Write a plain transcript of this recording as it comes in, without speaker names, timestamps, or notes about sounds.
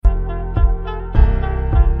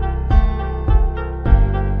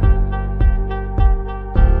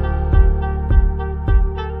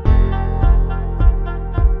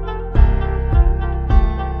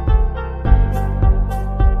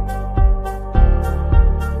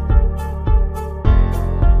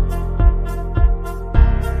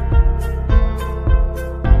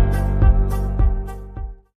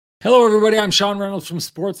Hello, everybody. I'm Sean Reynolds from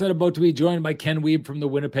Sportsnet, about to be joined by Ken Wiebe from the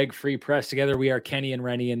Winnipeg Free Press. Together, we are Kenny and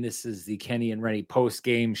Renny, and this is the Kenny and Renny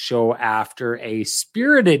post-game show after a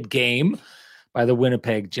spirited game by the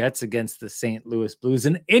Winnipeg Jets against the St. Louis Blues.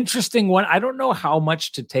 An interesting one. I don't know how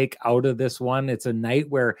much to take out of this one. It's a night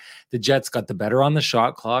where the Jets got the better on the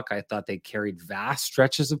shot clock. I thought they carried vast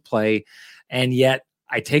stretches of play, and yet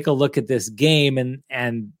I take a look at this game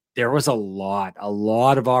and there was a lot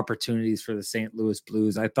of opportunities for the St. Louis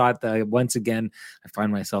Blues. I thought that once again, I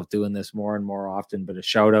find myself doing this more and more often, but a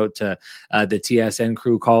shout out to the TSN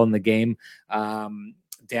crew calling the game,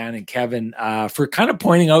 Dan and Kevin, for kind of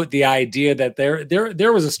pointing out the idea that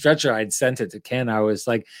there was a stretcher. I'd sent it to Ken. I was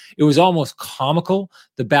like, it was almost comical,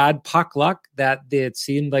 the bad puck luck that it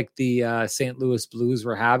seemed like the St. Louis Blues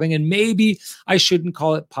were having. And maybe I shouldn't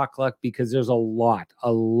call it puck luck because there's a lot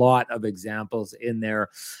of examples in there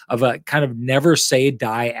of a kind of never say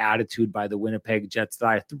die attitude by the Winnipeg Jets that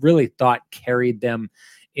I really thought carried them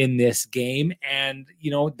in this game. And,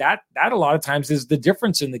 that a lot of times is the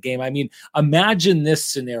difference in the game. I mean, imagine this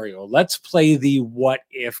scenario. Let's play the what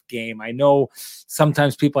if game. I know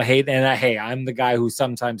sometimes people hate, and hey, I'm the guy who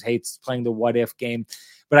sometimes hates playing the what if game,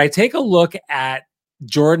 but I take a look at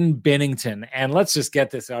Jordan Binnington, and let's just get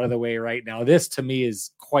this out of the way right now. This to me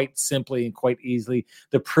is quite simply and quite easily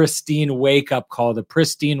the pristine wake-up call, the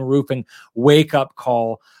pristine roofing wake-up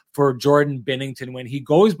call for Jordan Binnington when he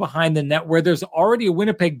goes behind the net where there's already a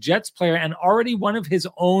Winnipeg Jets player and already one of his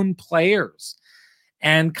own players,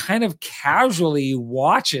 and kind of casually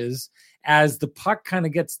watches as the puck kind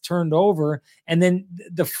of gets turned over. And then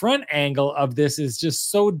the front angle of this is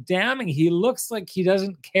just so damning. He looks like he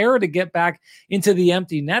doesn't care to get back into the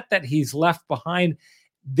empty net that he's left behind.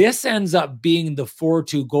 This ends up being the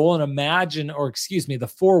 4-2 goal, and the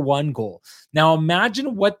 4-1 goal. Now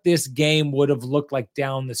imagine what this game would have looked like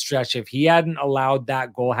down the stretch if he hadn't allowed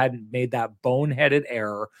that goal, hadn't made that boneheaded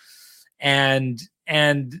error. And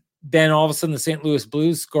then all of a sudden the St. Louis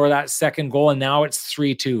Blues score that second goal, and now it's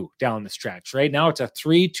 3-2 down the stretch, right? Now it's a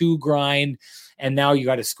 3-2 grind, and now you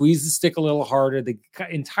got to squeeze the stick a little harder. The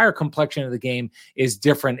entire complexion of the game is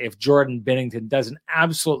different if Jordan Binnington doesn't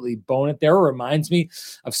absolutely bone it. There reminds me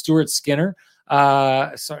of Stuart Skinner.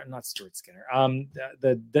 Sorry, not Stuart Skinner.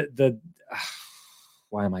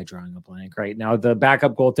 Why am I drawing a blank right now? The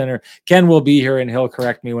backup goaltender, Ken will be here and he'll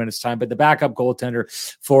correct me when it's time, but the backup goaltender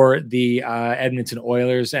for the Edmonton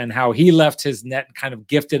Oilers, and how he left his net and kind of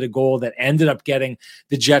gifted a goal that ended up getting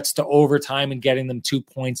the Jets to overtime and getting them 2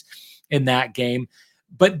 points in that game.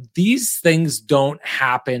 But these things don't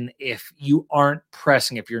happen if you aren't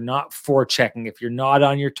pressing, if you're not forechecking, if you're not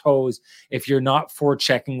on your toes, if you're not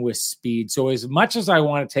forechecking with speed. So as much as I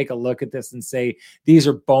want to take a look at this and say these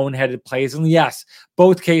are boneheaded plays, and yes,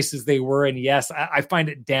 both cases they were, and yes, I find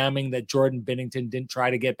it damning that Jordan Binnington didn't try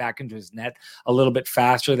to get back into his net a little bit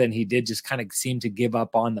faster than he did, just kind of seemed to give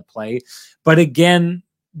up on the play. But again,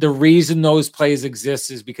 the reason those plays exist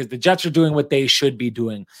is because the Jets are doing what they should be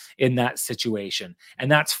doing in that situation. And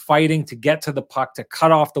that's fighting to get to the puck, to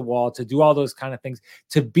cut off the wall, to do all those kind of things,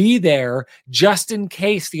 to be there just in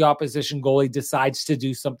case the opposition goalie decides to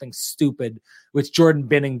do something stupid, which Jordan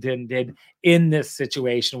Binnington did in this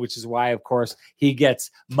situation, which is why, of course, he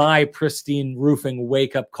gets my pristine roofing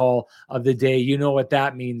wake-up call of the day. You know what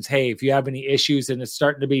that means. Hey, if you have any issues, and it's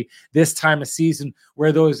starting to be this time of season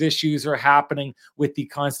where those issues are happening with the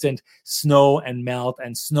constant snow and melt,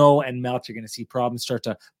 you're going to see problems start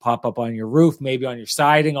to pop up on your roof, maybe on your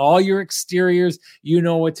siding, all your exteriors. You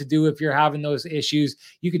know what to do if you're having those issues.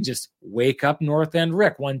 You can just wake up North End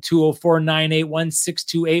Rick,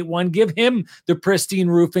 1-204-981-6281. Give him the pristine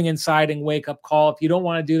roofing and siding wake-up call. If you don't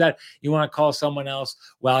want to do that, you want to call someone else,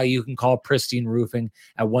 well, you can call Pristine Roofing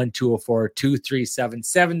at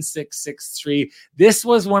 1-204-237-7663. This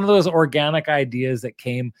was one of those organic ideas that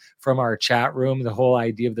came from our chat room, the whole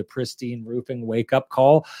idea of the pristine roofing wake-up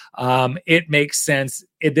call. It makes sense.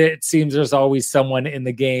 It seems there's always someone in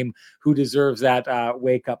the game who deserves that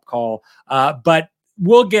wake-up call. But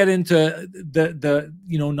we'll get into the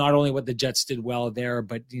not only what the Jets did well there,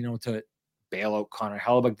 but, to bail out Connor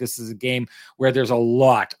Hellebuyck. This is a game where there's a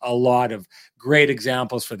lot of great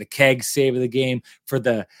examples for the keg save of the game, for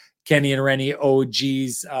the Kenny and Renny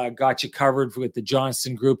OGs got you covered with the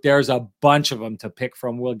Johnston group. There's a bunch of them to pick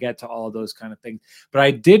from. We'll get to all of those kind of things. But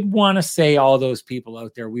I did want to say all those people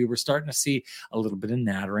out there, we were starting to see a little bit of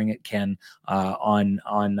nattering at Ken on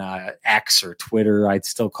X or Twitter. I'd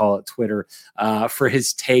still call it Twitter for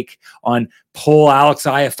his take on pull Alex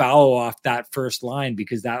Iafallo off that first line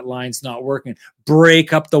because that line's not working.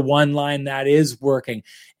 Break up the one line that is working.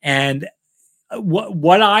 And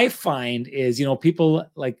what I find is, people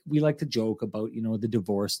we like to joke about, the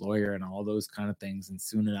divorce lawyer and all those kind of things. And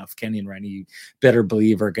soon enough, Kenny and Renny, you better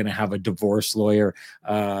believe, are going to have a divorce lawyer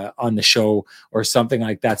on the show or something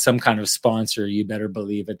like that. Some kind of sponsor, you better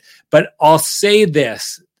believe it. But I'll say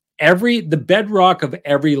this. The bedrock of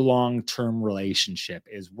every long-term relationship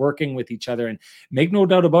is working with each other, and make no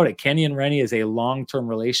doubt about it, Kenny and Renny is a long-term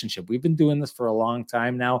relationship. We've been doing this for a long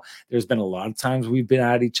time now. There's been a lot of times we've been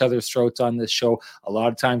at each other's throats on this show. A lot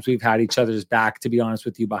of times we've had each other's back. To be honest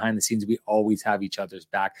with you, behind the scenes, we always have each other's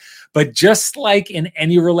back. But just like in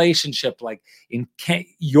any relationship, like in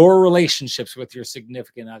your relationships with your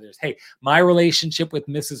significant others, hey, my relationship with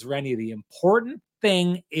Mrs. Renny, the important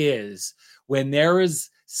thing is when there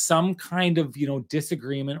is some kind of,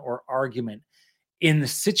 disagreement or argument in the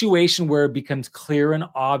situation where it becomes clear and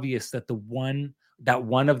obvious that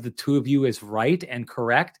one of the two of you is right and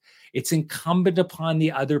correct, it's incumbent upon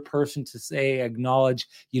the other person to acknowledge,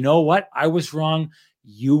 you know what? I was wrong.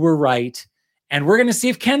 You were right. And we're going to see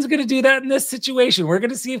if Ken's going to do that in this situation. We're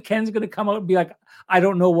going to see if Ken's going to come out and be like, I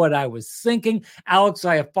don't know what I was thinking. Alex,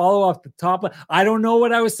 I follow off the top. I don't know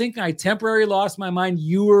what I was thinking. I temporarily lost my mind.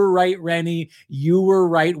 You were right, Renny. You were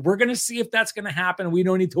right. We're going to see if that's going to happen. We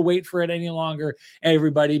don't need to wait for it any longer,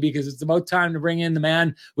 everybody, because it's about time to bring in the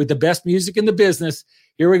man with the best music in the business.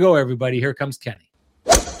 Here we go, everybody. Here comes Kenny.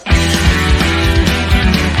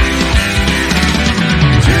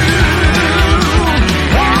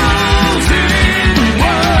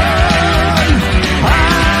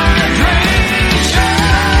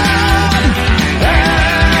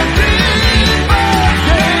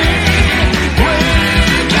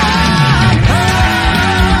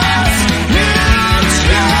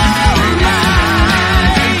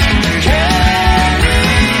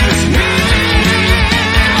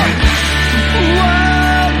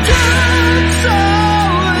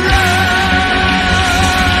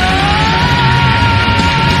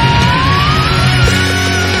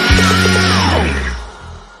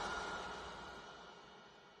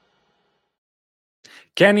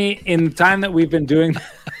 Kenny, in the time that we've been doing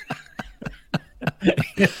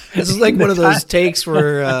this is like one of those takes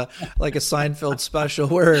where like a Seinfeld special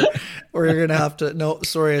where you're gonna have to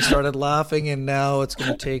I started laughing and now it's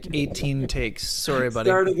gonna take 18 takes. Sorry, buddy.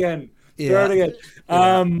 Start again.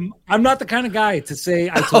 I'm not the kind of guy to say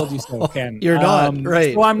I told you so, Ken. You're not,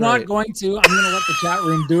 right. So I'm not going to. I'm going to let the chat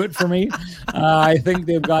room do it for me. I think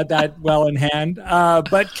they've got that well in hand.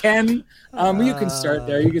 But Ken, you can start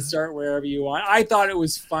there. You can start wherever you want. I thought it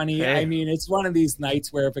was funny. Okay. I mean, it's one of these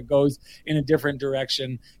nights where if it goes in a different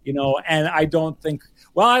direction, and I don't think,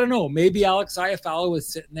 I don't know. Maybe Alex Iafallo was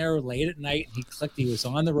sitting there late at night and he clicked. He was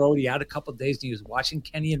on the road. He had a couple of days and he was watching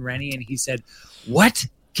Kenny and Renny and he said, "What?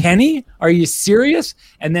 Kenny, are you serious?"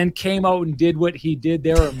 And then came out and did what he did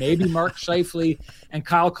there. Or maybe Mark Scheifele and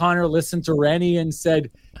Kyle Connor listened to Renny and said,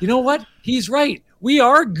 you know what? He's right. We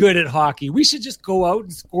are good at hockey. We should just go out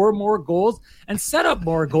and score more goals and set up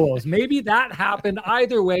more goals. Maybe that happened.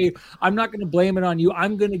 Either way, I'm not going to blame it on you.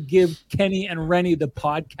 I'm going to give Kenny and Renny the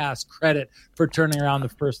podcast credit for turning around the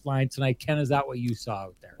first line tonight. Ken, is that what you saw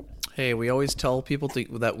out there? Hey, we always tell people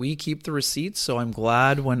that we keep the receipts, so I'm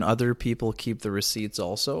glad when other people keep the receipts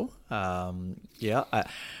also. I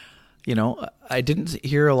didn't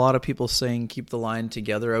hear a lot of people saying keep the line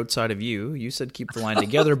together outside of you. You said keep the line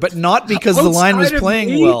together, but not because the line was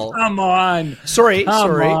playing well. Come on. Sorry.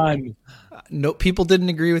 On. No, people didn't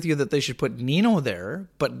agree with you that they should put Nino there,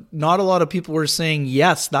 but not a lot of people were saying,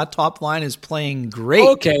 yes, that top line is playing great.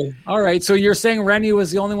 Okay. All right. So you're saying Renny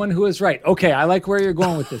was the only one who was right. Okay. I like where you're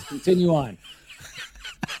going with this. Continue on.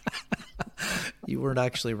 You weren't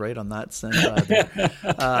actually right on that sense either.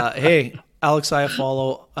 Hey, Alex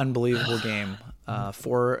Iafallo, unbelievable game.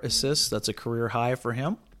 4 assists. That's a career high for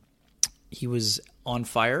him. He was on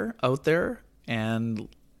fire out there, and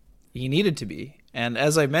he needed to be. And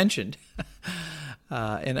as I mentioned,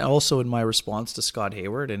 and also in my response to Scott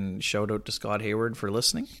Hayward, and shout out to Scott Hayward for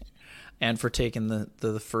listening and for taking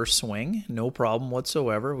the first swing, no problem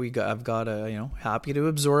whatsoever. I've got happy to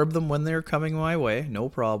absorb them when they're coming my way, no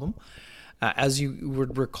problem. As you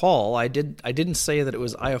would recall, I didn't say that it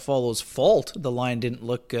was Iafallo's fault the line didn't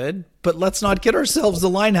look good, but let's not kid ourselves, the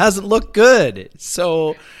line hasn't looked good.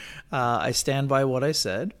 So I stand by what I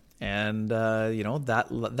said. And,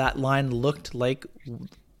 that line looked like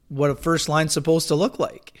what a first line's supposed to look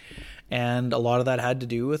like. And a lot of that had to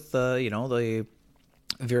do with, the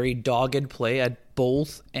very dogged play at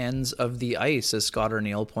both ends of the ice, as Scott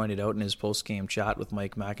O'Neill pointed out in his post-game chat with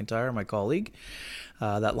Mike McIntyre, my colleague.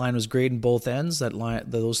 That line was great in both ends.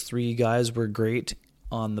 Those 3 guys were great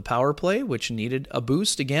on the power play, which needed a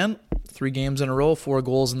boost. Again, 3 games in a row, 4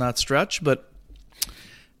 goals in that stretch, but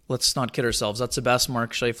let's not kid ourselves. That's the best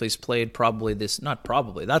Mark Scheifele's played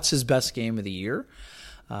that's his best game of the year.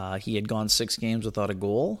 He had gone 6 games without a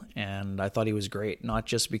goal, and I thought he was great. Not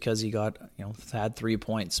just because he had 3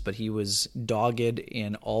 points, but he was dogged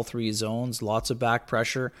in all 3 zones, lots of back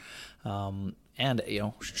pressure. And,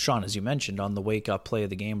 Sean, as you mentioned, on the wake-up play of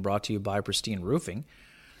the game brought to you by Pristine Roofing,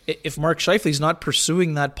 if Mark Scheifele's not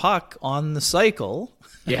pursuing that puck on the cycle,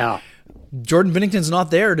 Jordan Binnington's not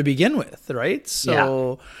there to begin with, right?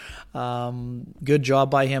 So good job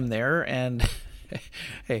by him there. And,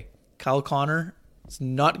 hey, Kyle Connor is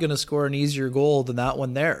not going to score an easier goal than that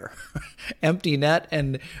one there. Empty net,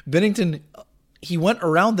 and Binnington, he went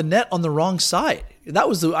around the net on the wrong side.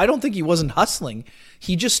 I don't think he wasn't hustling.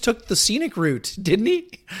 He just took the scenic route, didn't he?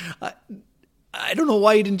 I don't know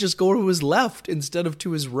why he didn't just go to his left instead of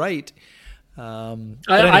to his right.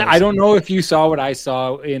 I don't know if you saw what I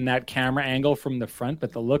saw in that camera angle from the front,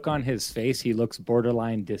 but the look on his face, he looks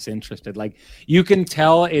borderline disinterested. Like, you can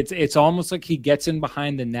tell it's almost like he gets in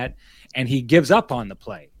behind the net and he gives up on the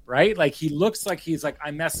play. Right? Like, he looks like he's like,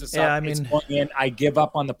 I messed this up. It's going in. I give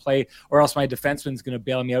up on the play, or else my defenseman's going to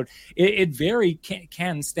bail me out. It very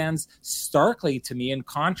stands starkly to me in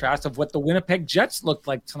contrast of what the Winnipeg Jets looked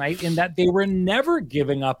like tonight, in that they were never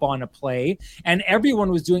giving up on a play, and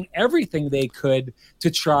everyone was doing everything they could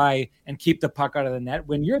to try and keep the puck out of the net.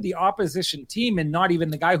 When you're the opposition team and not even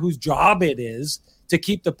the guy whose job it is to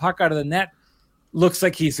keep the puck out of the net looks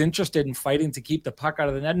like he's interested in fighting to keep the puck out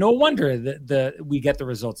of the net. No wonder that we get the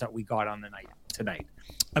results that we got on the night tonight.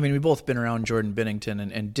 I mean, we've both been around Jordan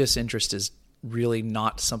Binnington, and disinterest is really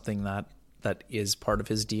not something that is part of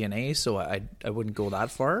his DNA, so I wouldn't go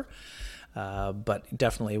that far. But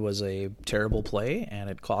definitely was a terrible play, and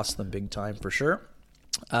it cost them big time for sure.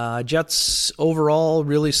 Jets overall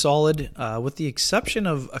really solid, with the exception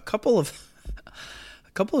of a couple of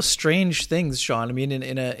strange things, Sean. I mean,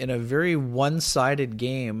 in a very one-sided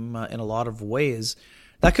game in a lot of ways,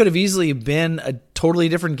 that could have easily been a totally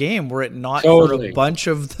different game were it not for a bunch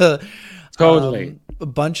of the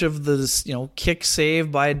kick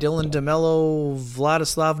save by Dylan DeMello,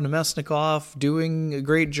 Vladislav Nemesnikov doing a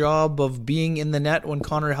great job of being in the net when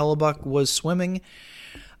Connor Hellebuyck was swimming.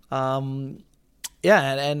 And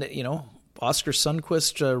Oscar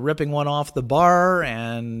Sundqvist ripping one off the bar,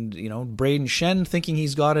 and Braden Shen thinking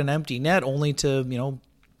he's got an empty net, only to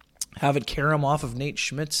have it carry him off of Nate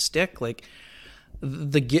Schmidt's stick. Like,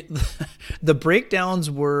 the breakdowns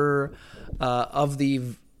were of the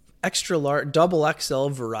extra large, double XL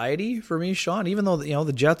variety for me, Sean. Even though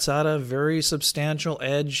the Jets had a very substantial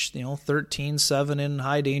edge, 13-7 in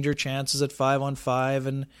high danger chances at 5-on-5,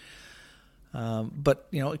 and. But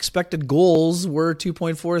expected goals were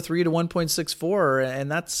 2.43 to 1.64,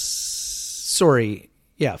 and that's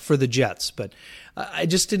for the Jets. But I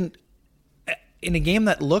just didn't, in a game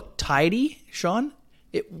that looked tidy, Sean.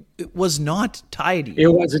 It was not tidy.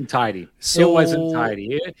 It wasn't tidy.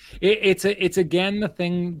 It's again the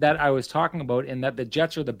thing that I was talking about, in that the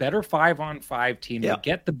Jets are the better 5-on-5 team. They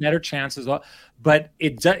get the better chances, but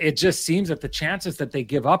it just seems that the chances that they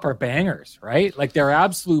give up are bangers, right? Like, they're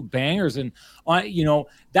absolute bangers. And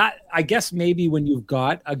that, I guess, maybe when you've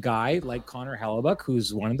got a guy like Connor Hellebuyck,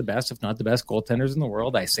 who's one of the best, if not the best, goaltenders in the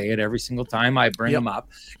world. I say it every single time I bring him up.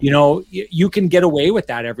 You can get away with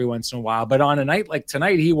that every once in a while, but on a night like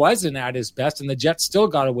tonight, he wasn't at his best, and the Jets still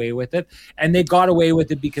got away with it. And they got away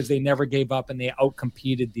with it because they never gave up and they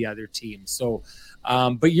outcompeted the other team. So,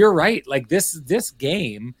 but you're right. Like, this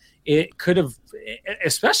game, it could have,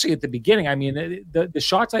 especially at the beginning. I mean, the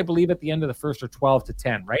shots, I believe, at the end of the first are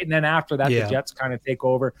 12-10, right? And then after that, the Jets kind of take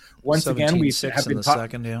over. Once again,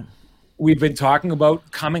 we've been talking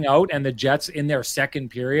about coming out and the Jets in their second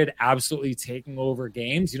period absolutely taking over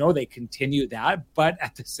games. They continue that, but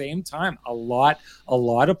at the same time, a lot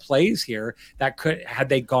of plays here that could, had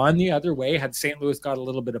they gone the other way, had St. Louis got a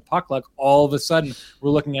little bit of puck luck, all of a sudden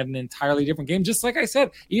we're looking at an entirely different game. Just like I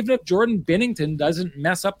said, even if Jordan Binnington doesn't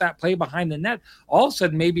mess up that play behind the net, all of a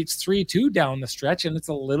sudden maybe it's 3-2 down the stretch, and it's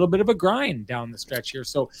a little bit of a grind down the stretch here.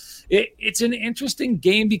 So it's an interesting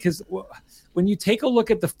game, because when you take a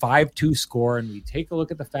look at the 5-2 score, and we take a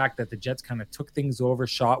look at the fact that the Jets kind of took things over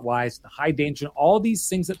shot-wise, the high danger, all these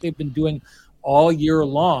things that they've been doing all year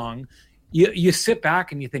long, you sit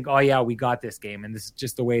back and you think, oh, yeah, we got this game, and this is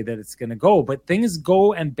just the way that it's going to go. But things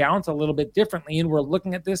go and bounce a little bit differently, and we're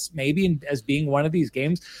looking at this maybe as being one of these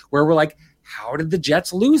games where we're like, how did the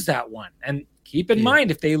Jets lose that one? And keep in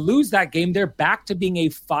mind, if they lose that game, they're back to being a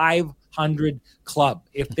 5 500 club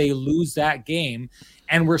if they lose that game.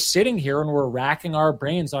 And we're sitting here and we're racking our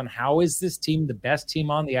brains on how is this team the best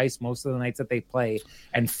team on the ice most of the nights that they play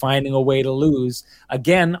and finding a way to lose.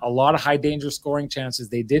 Again, a lot of high danger scoring chances.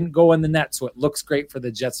 They didn't go in the net, so it looks great for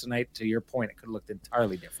the Jets tonight. To your point, it could have looked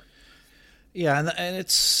entirely different. Yeah, and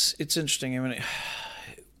it's interesting. I mean,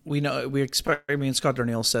 we expect. I mean, Scott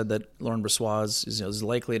Darnell said that Laurent Brossoit is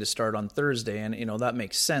likely to start on Thursday, and that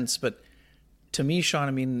makes sense. But to me, Sean,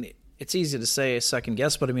 I mean, it's easy to say a second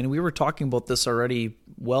guess, but I mean, we were talking about this already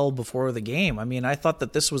well before the game. I mean, I thought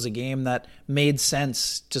that this was a game that made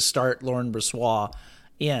sense to start Laurent Brossoit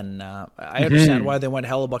in. I understand why they went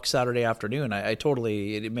Hellebuck Saturday afternoon. I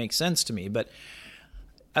totally, it makes sense to me, but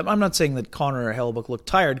I'm not saying that Connor or Hellebuck looked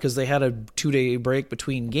tired because they had a 2-day break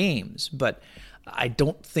between games, but I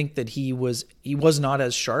don't think that he was not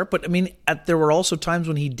as sharp. But I mean, there were also times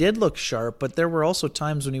when he did look sharp, but there were also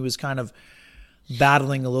times when he was kind of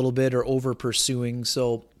battling a little bit or over pursuing.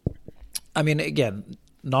 So, I mean, again,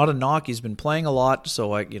 not a knock. He's been playing a lot,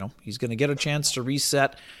 so he's going to get a chance to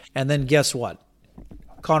reset. And then guess what?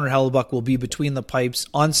 Connor Hellebuck will be between the pipes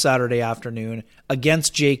on Saturday afternoon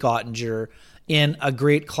against Jake Ottinger in a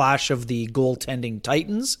great clash of the goaltending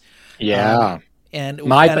titans. Yeah. And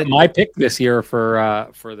my pick this year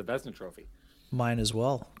for the Vezina Trophy. Mine as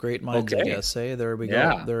well. Great minds, I guess. Hey, there we go.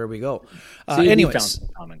 Yeah. There we go. Anyways, found some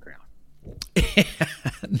common ground.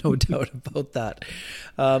 No doubt about that.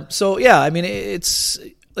 So yeah, I mean, it's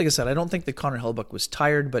like I said, I don't think that Connor Hellebuck was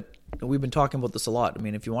tired, but we've been talking about this a lot. I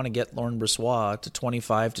mean, if you want to get Laurent Brossoit to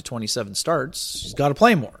 25 to 27 starts, he's got to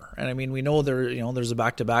play more. And I mean, we know there's a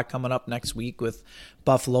back-to-back coming up next week with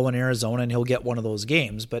Buffalo and Arizona, and he'll get one of those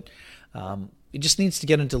games. But he just needs to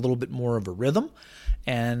get into a little bit more of a rhythm,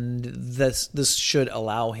 and this should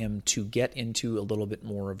allow him to get into a little bit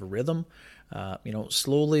more of a rhythm.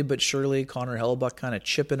 Slowly but surely, Connor Hellebuck kind of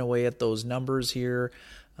chipping away at those numbers here.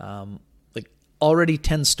 Already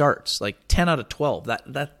 10 starts, like 10 out of 12.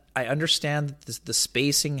 That I understand that the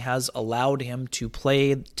spacing has allowed him to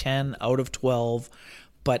play 10 out of 12,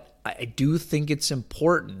 but I do think it's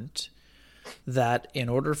important that in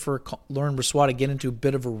order for Laurent Brossoit to get into a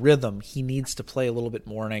bit of a rhythm, he needs to play a little bit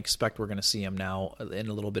more, and I expect we're going to see him now in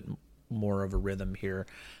a little bit more of a rhythm here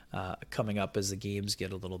coming up as the games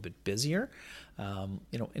get a little bit busier.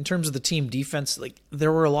 In terms of the team defense,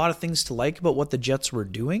 there were a lot of things to like about what the Jets were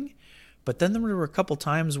doing, but then there were a couple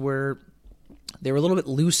times where they were a little bit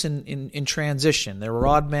loose in transition. There were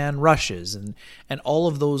odd man rushes and all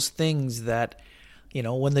of those things that,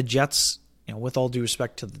 when the Jets, with all due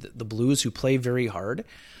respect to the Blues, who play very hard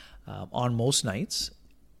on most nights,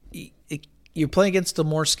 you play against a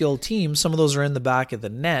more skilled team. Some of those are in the back of the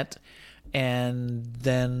net, and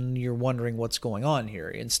then you're wondering what's going on here.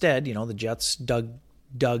 Instead, the Jets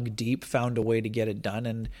dug deep, found a way to get it done,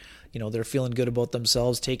 and they're feeling good about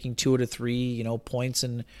themselves, taking 2 out of 3 points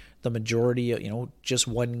in the majority. Just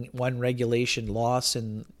one regulation loss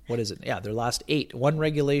in their last 8. One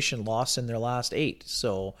regulation loss in their last 8.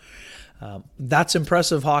 So that's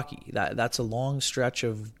impressive hockey. That's a long stretch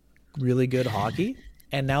of really good hockey,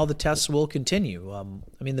 and now the tests will continue.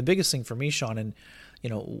 The biggest thing for me, Sean, and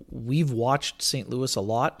we've watched St. Louis a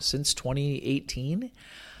lot since 2018,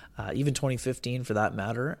 even 2015 for that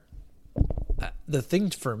matter. The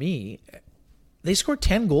thing for me, they scored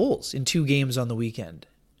 10 goals in 2 games on the weekend.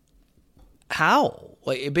 How?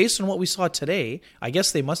 Based on what we saw today, I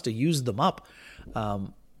guess they must have used them up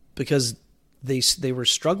because they were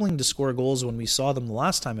struggling to score goals when we saw them the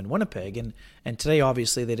last time in Winnipeg, and today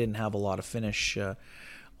obviously they didn't have a lot of finish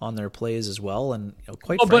on their plays as well, and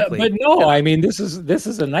quite frankly, but no, I mean, this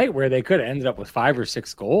is a night where they could have ended up with 5 or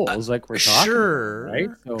 6 goals, like we're talking about, right?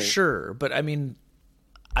 So. Sure, but I mean,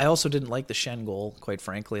 I also didn't like the Shen goal, quite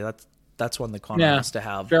frankly. That's one that Connor has to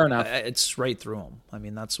have. Fair enough. It's right through him. I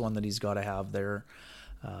mean, that's one that he's got to have there.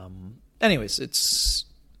 Anyways, it's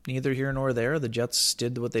neither here nor there. The Jets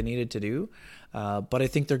did what they needed to do, but I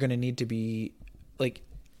think they're going to need to be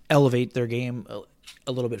elevate their game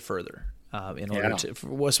a little bit further in order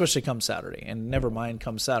to, especially come Saturday. And never mind,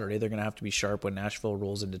 come Saturday, they're going to have to be sharp when Nashville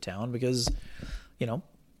rolls into town because,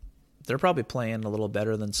 they're probably playing a little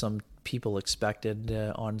better than some people expected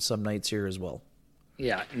on some nights here as well.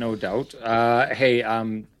 Yeah, no doubt. Hey,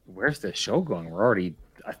 where's the show going? We're already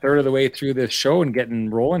a third of the way through this show and getting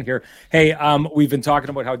rolling here. Hey, we've been talking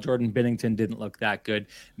about how Jordan Binnington didn't look that good.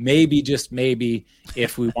 Maybe, just maybe,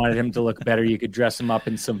 if we wanted him to look better, you could dress him up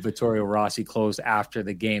in some Vittorio Rossi clothes after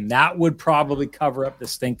the game. That would probably cover up the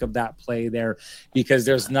stink of that play there, because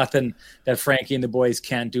there's nothing that Frankie and the boys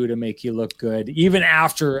can't do to make you look good, even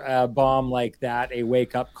after a bomb like that, a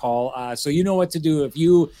wake-up call. So you know what to do. If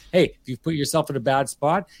you put yourself in a bad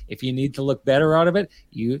spot, if you need to look better out of it,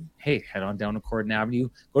 head on down to Corden Avenue,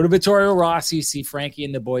 go to Vittorio Rossi, see Frankie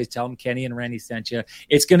and the boys, tell them Kenny and Renny sent you.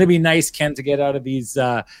 It's going to be nice, Ken, to get out of these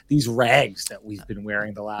rags that we've been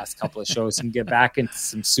wearing the last couple of shows and get back into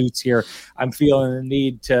some suits here. I'm feeling the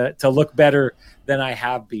need to look better than I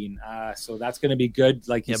have been. So that's going to be good,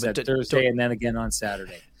 like you said, Thursday and then again on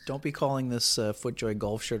Saturday. Don't be calling this FootJoy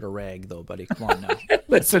golf shirt a rag, though, buddy. Come on now.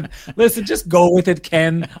 Listen, just go with it,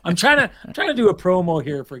 Ken. I'm trying to do a promo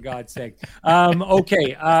here, for God's sake.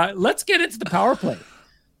 Okay, let's get into the power play.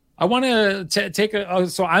 I want to take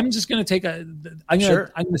so I'm just going to take I'm going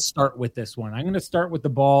to start with this one. I'm going to start with the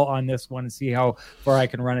ball on this one and see how far I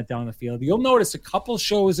can run it down the field. You'll notice a couple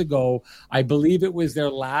shows ago, I believe it was their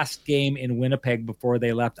last game in Winnipeg before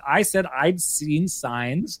they left, I said I'd seen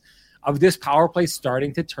signs of this power play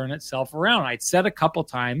starting to turn itself around. I'd said a couple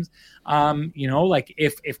times, like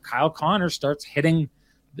if Kyle Connor starts hitting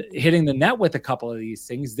the net with a couple of these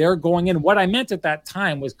things, they're going in. What I meant at that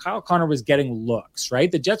time was Kyle Connor was getting looks,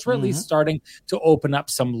 right? The Jets were at least starting to open up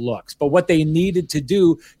some looks. But what they needed to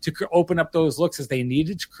do to open up those looks is they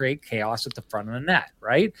needed to create chaos at the front of the net,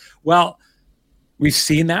 right? Well, we've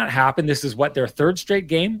seen that happen. This is their third straight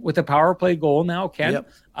game with a power play goal now, Ken? Yep.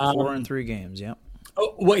 4 in 3 games, yep.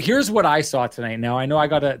 Well, here's what I saw tonight. Now, I know I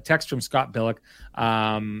got a text from Scott Billick,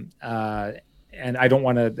 and I don't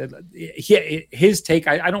want to his take.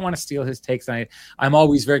 I don't want to steal his takes. I'm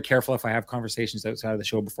always very careful if I have conversations outside of the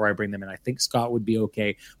show before I bring them in. I think Scott would be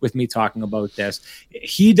okay with me talking about this.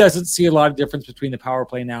 He doesn't see a lot of difference between the power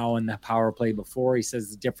play now and the power play before. He says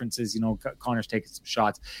the difference is, Connor's taking some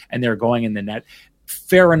shots and they're going in the net.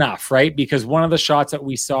 Fair enough, right? Because one of the shots that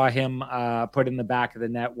we saw him put in the back of the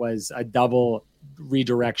net was a double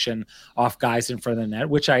redirection off guys in front of the net,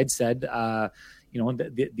 which I had said,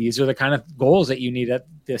 these are the kind of goals that you need at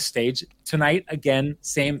this stage. Tonight, again,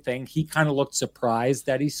 same thing. He kind of looked surprised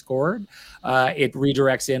that he scored. It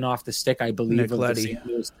redirects in off the stick, I believe, of the St.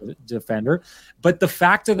 Louis defender. But the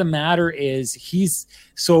fact of the matter is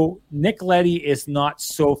Nick Leddy is not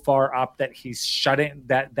so far up that he's shutting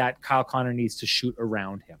that Kyle Connor needs to shoot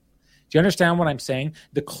around him. Do you understand what I'm saying?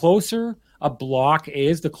 The closer a block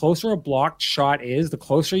is, the closer a blocked shot is, the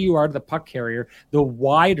closer you are to the puck carrier, the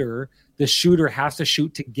wider the shooter has to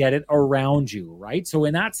shoot to get it around you, right? So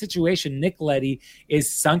in that situation, Nick Leddy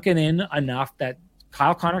is sunken in enough that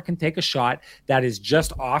Kyle Connor can take a shot that is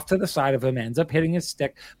just off to the side of him, ends up hitting his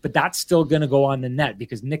stick, but that's still going to go on the net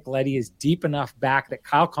because Nick Leddy is deep enough back that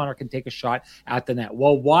Kyle Connor can take a shot at the net.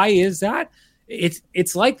 Well, why is that?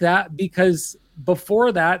 It's like that because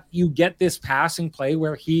before that, you get this passing play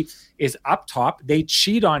where he is up top. They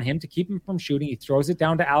cheat on him to keep him from shooting. He throws it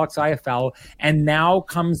down to Alex Iafallo. And now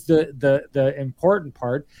comes the important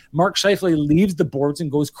part. Mark Scheifele leaves the boards and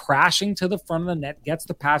goes crashing to the front of the net, gets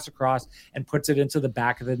the pass across, and puts it into the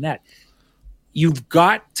back of the net. You've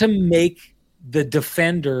got to make the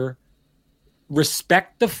defender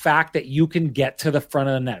respect the fact that you can get to the front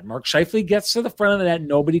of the net. Mark Scheifele gets to the front of the net.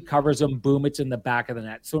 Nobody covers him. Boom, it's in the back of the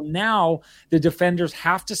net. So now the defenders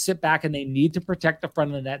have to sit back and they need to protect the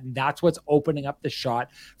front of the net. And that's what's opening up the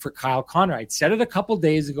shot for Kyle Connor. I said it a couple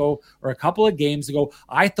days ago or a couple of games ago.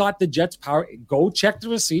 I thought the Jets go check the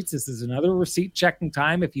receipts. This is another receipt checking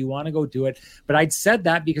time if you want to go do it. But I'd said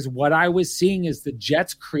that because what I was seeing is the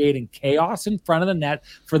Jets creating chaos in front of the net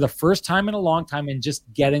for the first time in a long time and just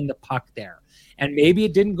getting the puck there. And maybe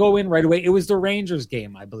it didn't go in right away. It was the Rangers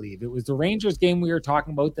game, I believe. It was the Rangers game we were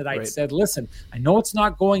talking about that I said, listen, I know it's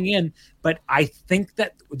not going in, but I think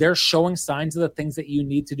that they're showing signs of the things that you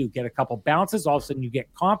need to do. Get a couple bounces. All of a sudden you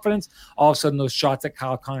get confidence. All of a sudden those shots that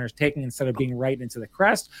Kyle Connor is taking instead of being right into the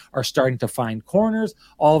crest are starting to find corners.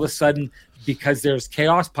 All of a sudden, because there's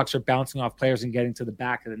chaos, pucks are bouncing off players and getting to the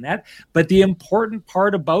back of the net. But the important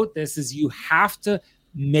part about this is you have to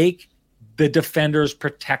make the defenders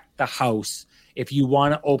protect the house if you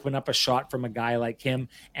want to open up a shot from a guy like him.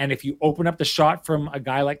 And if you open up the shot from a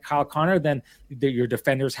guy like Kyle Connor, then your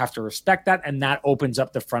defenders have to respect that, and that opens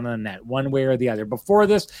up the front of the net one way or the other. Before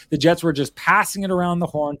this, the Jets were just passing it around the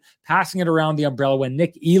horn, passing it around the umbrella. When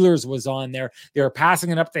Nick Ehlers was on there, they were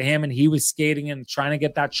passing it up to him, and he was skating and trying to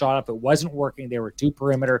get that shot up. It wasn't working. They were too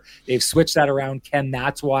perimeter. They've switched that around, Ken.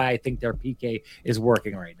 That's why I think their PK is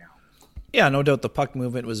working right now. Yeah, no doubt the puck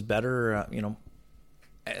movement was better,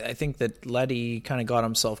 I think that Leddy kind of got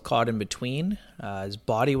himself caught in between. His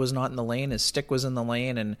body was not in the lane. His stick was in the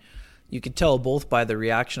lane. And you could tell both by the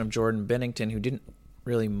reaction of Jordan Binnington, who didn't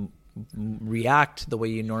really react the way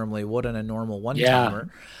you normally would in a normal one-timer.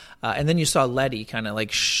 Yeah. And then you saw Leddy kind of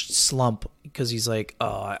like slump because he's like,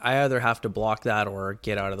 oh, I either have to block that or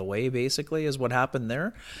get out of the way, basically, is what happened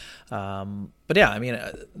there. But yeah, I mean,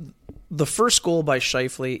 the first goal by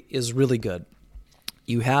Scheifele is really good.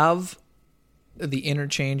 You have the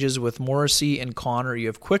interchanges with Morrissey and Connor. You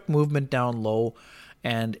have quick movement down low,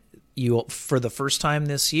 and you, for the first time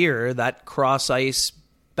this year, that cross-ice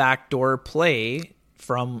backdoor play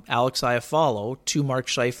from Alex Iafallo to Mark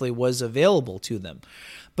Scheifele was available to them.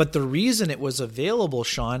 But the reason it was available,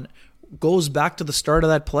 Sean, goes back to the start of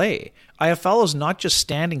that play. Iafallo's not just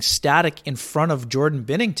standing static in front of Jordan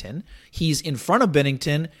Binnington. He's in front of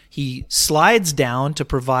Binnington. He slides down to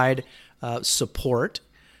provide support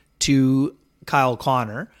to Kyle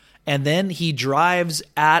Connor, and then he drives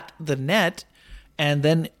at the net, and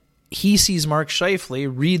then he sees Mark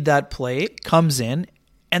Scheifele read that play, comes in,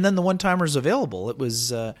 and then the one-timer is available. It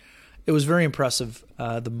was very impressive,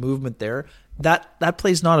 the movement there. That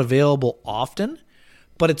play's not available often,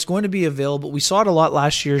 but it's going to be available. We saw it a lot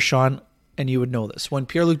last year, Sean, and you would know this, when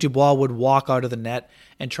Pierre-Luc Dubois would walk out of the net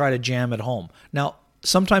and try to jam it home. Now,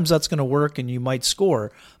 sometimes that's going to work and you might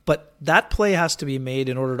score, but that play has to be made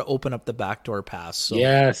in order to open up the backdoor pass. So,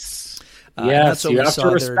 yes. That's what we saw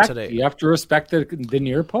there today. You have to respect the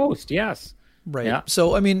near post. Yes. Right. Yeah.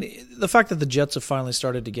 So, I mean, the fact that the Jets have finally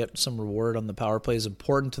started to get some reward on the power play is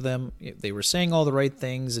important to them. They were saying all the right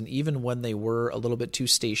things, and even when they were a little bit too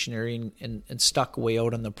stationary and stuck way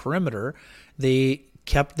out on the perimeter, they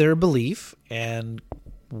kept their belief and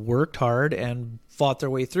worked hard and fought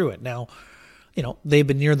their way through it. Now, you know, they've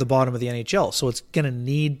been near the bottom of the NHL, so it's going to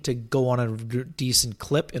need to go on a decent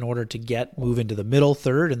clip in order to move into the middle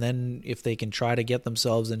third, and then if they can try to get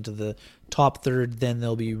themselves into the top third, then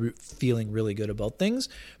they'll be feeling really good about things.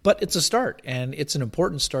 But it's a start, and it's an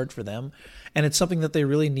important start for them, and it's something that they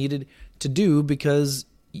really needed to do because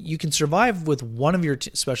you can survive with one of your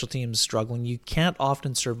special teams struggling. You can't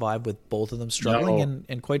often survive with both of them struggling,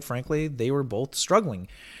 and quite frankly, they were both struggling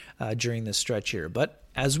during this stretch here. But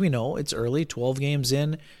as we know, it's early, 12 games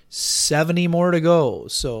in, 70 more to go.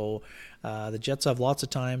 So the Jets have lots of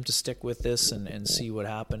time to stick with this and see what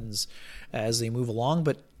happens as they move along.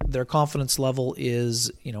 But their confidence level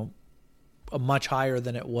is, you know, much higher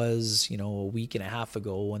than it was, you know, a week and a half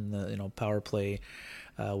ago when the, you know, power play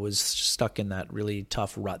was stuck in that really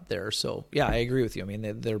tough rut there. So, yeah, I agree with you. I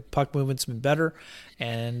mean, their puck movement's been better,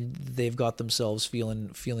 and they've got themselves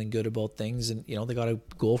feeling good about things. And, you know, they got a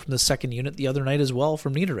goal from the second unit the other night as well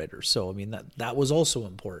from Niederreiter. So, I mean, that was also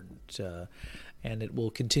important, and it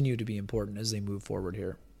will continue to be important as they move forward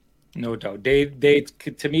here. No doubt. They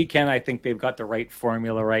to me, Ken, I think they've got the right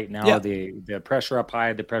formula right now. Yeah. The pressure up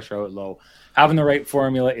high, the pressure out low. Having the right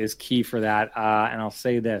formula is key for that. And I'll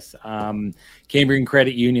say this, Cambrian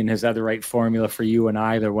Credit Union has had the right formula for you and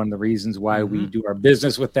I. They're one of the reasons why we do our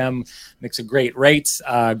business with them. Makes a great rates,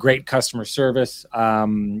 great customer service,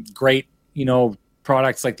 great, you know,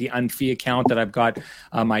 products like the Unfee account that I've got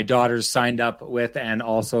my daughters signed up with, and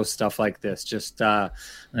also stuff like this. Just a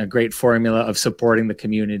great formula of supporting the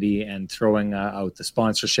community and throwing out the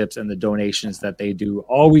sponsorships and the donations that they do.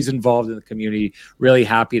 Always involved in the community. Really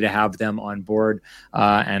happy to have them on board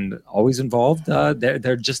and always involved.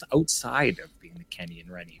 They're just outside of being the Kenny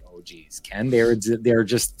and Renny OGs. Ken, they're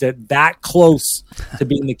just that close to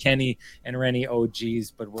being the Kenny and Renny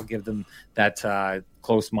OGs, but we'll give them that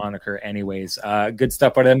close moniker anyways. Good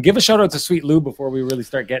stuff out of them. Give a shout out to Sweet Lou before we really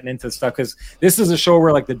start getting into stuff, because this is a show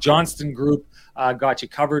where like the Johnston group got you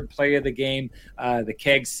covered. Play of the game, the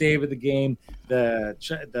keg save of the game,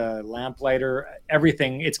 the lamplighter,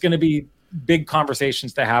 everything. It's going to be big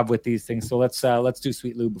conversations to have with these things. So let's do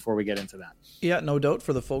Sweet Lou before we get into that. Yeah, no doubt,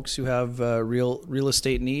 for the folks who have real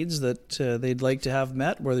estate needs that they'd like to have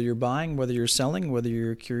met, whether you're buying, whether you're selling, whether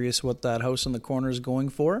you're curious what that house on the corner is going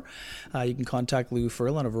for, you can contact Lou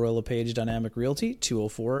Furlan of Royal LePage Dynamic Realty,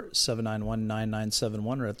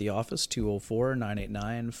 204-791-9971, or at the office,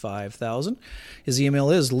 204-989-5000. His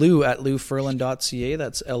email is lou@loufurlan.ca.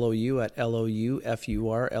 That's LOU at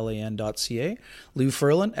LOUFURLAN.ca. Lou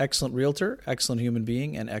Furlan, excellent realtor, excellent human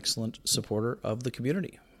being, and excellent supporter of the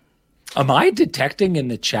community. Am I detecting in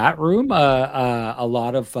the chat room a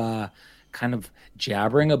lot of kind of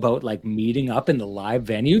jabbering about like meeting up in the live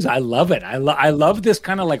venues. I love it. I love this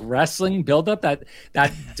kind of like wrestling buildup, that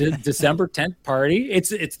December 10th party.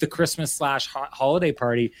 It's the Christmas / holiday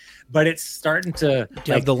party, but it's starting to. Do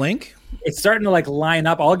you have the link? It's starting to like line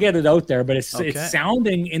up. I'll get it out there, but it's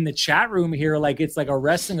sounding in the chat room here like it's like a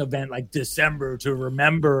wrestling event, like December to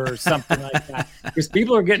Remember or something like that. Because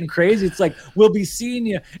people are getting crazy. It's like, we'll be seeing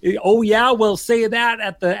you. Oh yeah, we'll say that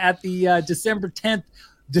at the December 10th.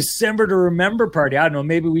 December to Remember party. I don't know.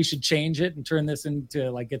 Maybe we should change it and turn this into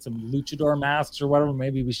like get some luchador masks or whatever.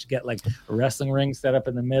 Maybe we should get like a wrestling ring set up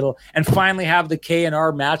in the middle and finally have the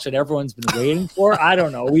K&R match that everyone's been waiting for. I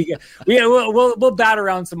don't know. We'll bat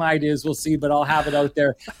around some ideas. We'll see, but I'll have it out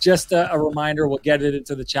there. Just a reminder. We'll get it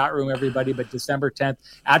into the chat room, everybody. But December 10th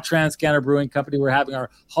at TransCanada Brewing Company, we're having our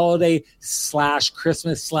holiday /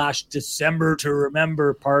 Christmas / December to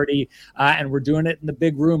Remember party, and we're doing it in the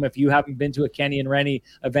big room. If you haven't been to a Kenny and Renny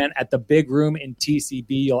event at the big room in TCB,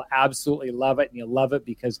 you'll absolutely love it. And you'll love it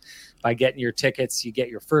because by getting your tickets, you get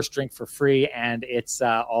your first drink for free, and it's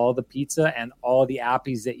all the pizza and all the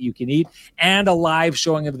appies that you can eat, and a live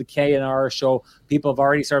showing of the K&R show. People have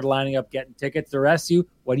already started lining up, getting tickets. The rest of you,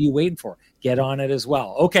 what are you waiting for? Get on it as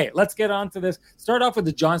well. Okay, let's get on to this. Start off with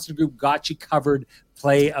the Johnston Group got you covered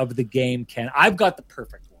play of the game, Ken. I've got the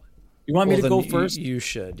perfect one. You want me to go first? You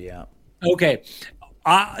should, yeah. Okay.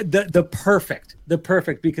 The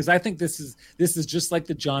perfect, because I think this is just like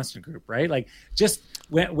the Johnston Group, right? Like just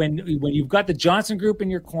when you've got the Johnston Group in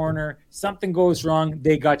your corner, something goes wrong,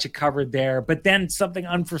 they got you covered there. But then something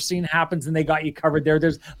unforeseen happens and they got you covered there.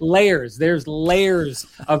 There's layers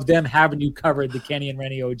of them having you covered, the Kenny and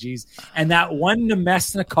Renny OGs. And that one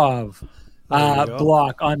Nemesnikov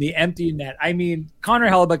block on the empty net. I mean, Connor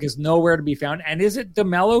Hellebuck is nowhere to be found. And is it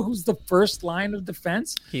DeMello who's the first line of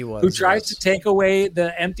defense? He was. Who tries to take away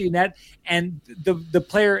the empty net, and the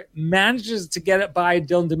player manages to get it by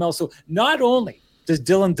Dylan DeMello. So not only does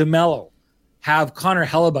Dylan DeMello have Connor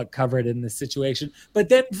Hellebuck covered in this situation, but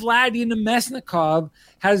then Vladimir Nemesnikov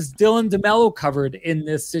has Dylan DeMello covered in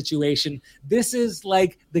this situation. This is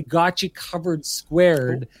like the got you covered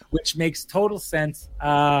squared, which makes total sense.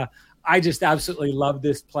 I just absolutely love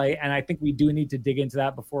this play, and I think we do need to dig into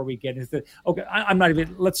that before we get into it. Okay, I'm not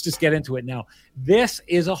even – let's just get into it now. This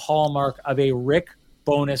is a hallmark of a Rick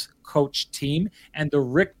Bowness coach team, and the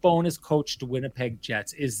Rick Bowness coached Winnipeg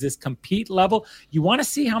Jets is this compete level. You want to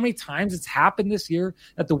see how many times it's happened this year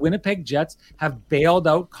that the Winnipeg Jets have bailed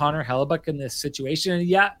out Connor Hellebuck in this situation. And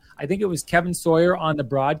yeah, I think it was Kevin Sawyer on the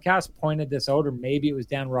broadcast pointed this out, or maybe it was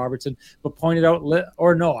Dan Robertson, but pointed out,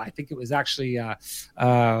 or no, I think it was actually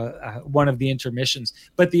one of the intermissions.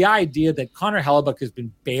 But the idea that Connor Hellebuck has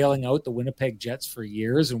been bailing out the Winnipeg Jets for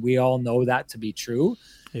years, and we all know that to be true.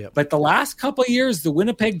 Yep. But the last couple of years, the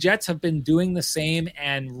Winnipeg Jets have been doing the same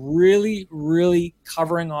and really, really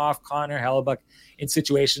covering off Connor Hellebuck in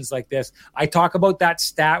situations like this. I talk about that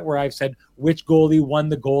stat where I've said which goalie won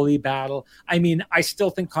the goalie battle. I mean, I still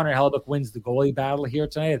think Connor Hellebuck wins the goalie battle here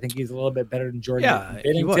tonight. I think he's a little bit better than Jordan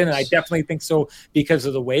Binnington, and I definitely think so because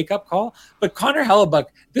of the wake-up call. But Connor Hellebuck,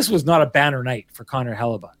 this was not a banner night for Connor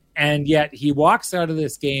Hellebuck. And yet he walks out of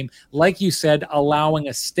this game, like you said, allowing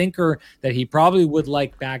a stinker that he probably would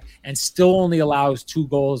like back, and still only allows 2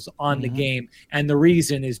 goals on the game. And the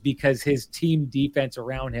reason is because his team defense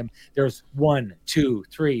around him, there's 1, 2,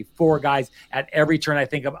 3, 4 guys at every turn. I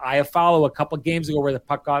think of Iafallo a couple games ago where the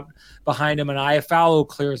puck got behind him and Iafallo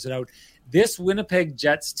clears it out. This Winnipeg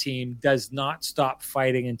Jets team does not stop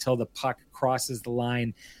fighting until the puck crosses the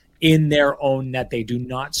line in their own net. They do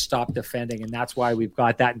not stop defending, and that's why we've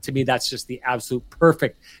got that. And to me, that's just the absolute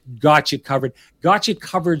perfect got you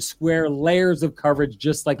covered square, layers of coverage,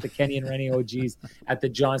 just like the Kenny and Renny OGs at the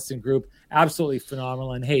Johnston Group. Absolutely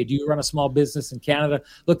phenomenal. And hey, do you run a small business in Canada?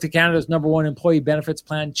 Look to Canada's #1 employee benefits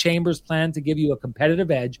plan, Chambers Plan, to give you a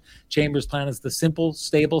competitive edge. Chambers Plan is the simple,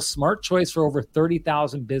 stable, smart choice for over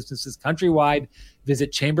 30,000 businesses countrywide.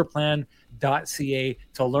 Visit chamberplan.ca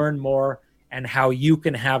to learn more and how you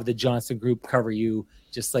can have the Johnston Group cover you,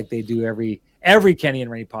 just like they do every Kenny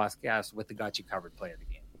and Renny podcast with the got you covered play of the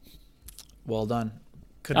game. Well done.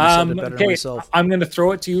 Couldn't have said it better myself. I'm going to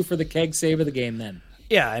throw it to you for the keg save of the game then.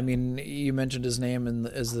 Yeah, I mean, you mentioned his name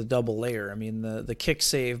as the double layer. I mean, the kick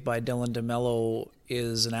save by Dylan DeMello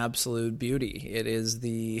is an absolute beauty. It is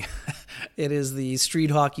the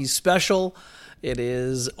street hockey special. It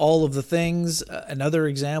is all of the things. Another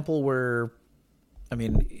example where, I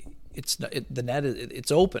mean, the net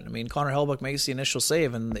it's open. I mean, Connor Hellebuck makes the initial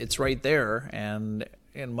save and it's right there, and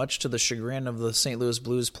much to the chagrin of the St. Louis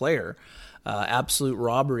Blues player, absolute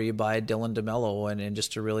robbery by Dylan DeMello, and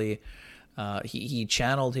just a really He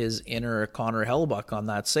channeled his inner Connor Hellebuyck on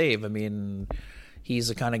that save. I mean, he's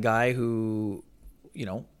the kind of guy who,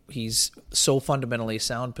 he's so fundamentally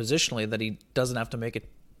sound positionally that he doesn't have to make a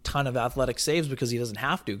ton of athletic saves because he doesn't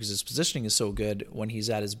have to, because his positioning is so good when he's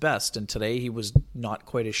at his best. And today he was not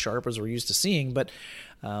quite as sharp as we're used to seeing, but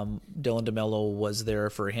Dylan DeMello was there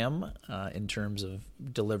for him in terms of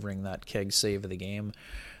delivering that keg save of the game.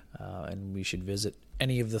 And we should visit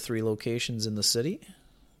any of the 3 locations in the city.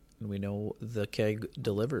 And we know the keg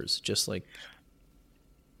delivers, just like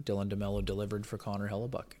Dylan DeMello delivered for Connor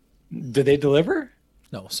Hellebuyck. Did they deliver?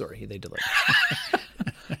 No, sorry, they delivered.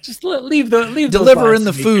 Just leave deliver in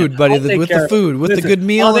the food, buddy. With the food, with the good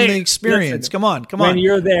meal and the experience. Come on. When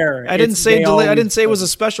you're there, I didn't say it was a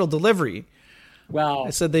special delivery. Well, I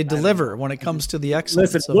said they deliver when it comes to the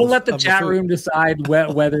excellence. Listen, we'll let the chat room decide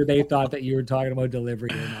whether they thought that you were talking about delivery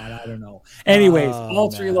or not. I don't know. Anyways,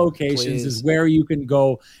 all 3 locations is where you can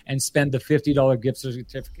go and spend the $50 gift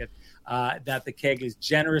certificate that the keg is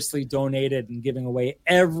generously donated and giving away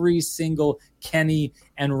every single Kenny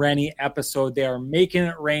and Renny episode. They are making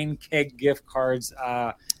it rain keg gift cards.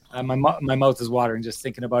 My mouth is watering just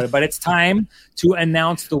thinking about it, but it's time to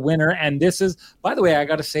announce the winner. And this is, by the way, I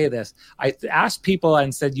got to say this. I asked people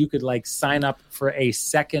and said you could sign up for a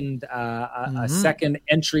second a second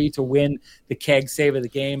entry to win the keg save of the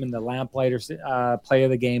game and the lamplighter play of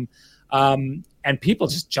the game. And people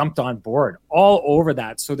just jumped on board all over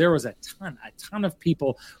that. So there was a ton of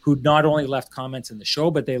people who not only left comments in the show,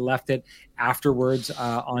 but they left it afterwards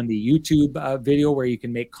on the YouTube video where you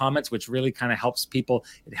can make comments, which really kind of helps people.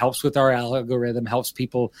 It helps with our algorithm, helps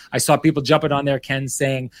people. I saw people jumping on there, Ken,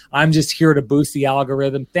 saying, I'm just here to boost the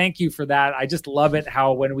algorithm. Thank you for that. I just love it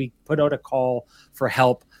how when we put out a call for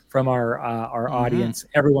help from our audience,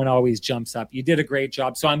 everyone always jumps up. You did a great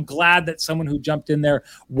job. So I'm glad that someone who jumped in there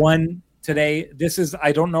won today.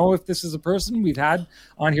 I don't know if this is a person we've had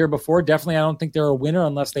on here before. Definitely, I don't think they're a winner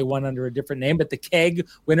unless they won under a different name. But the keg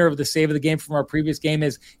winner of the save of the game from our previous game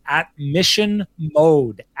is at Mission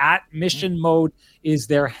Mode. At Mission Mode is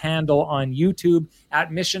their handle on YouTube.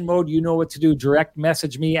 At Mission Mode, you know what to do. Direct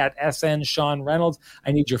message me at SN Sean Reynolds.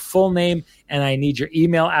 I need your full name and I need your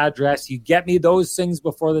email address. You get me those things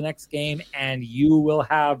before the next game, and you will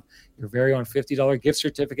have your very own $50 gift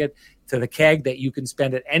certificate to the keg that you can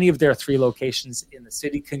spend at any of their 3 locations in the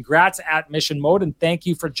city. Congrats at Mission Mode, and thank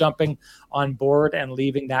you for jumping on board and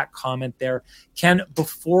leaving that comment there. Ken,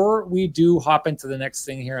 before we do hop into the next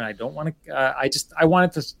thing here, and I don't want to, I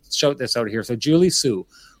wanted to shout this out here. So Julie Sue,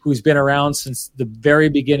 who's been around since the very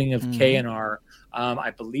beginning of KNR,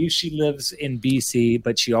 I believe she lives in BC,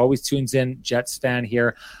 but she always tunes in. Jets fan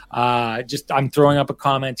here. I'm throwing up a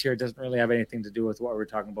comment here. It doesn't really have anything to do with what we're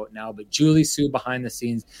talking about now, but Julie Sue behind the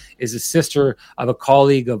scenes is a sister of a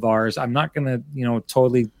colleague of ours. I'm not going to,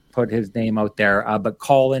 totally put his name out there, but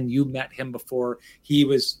Colin, you met him before. He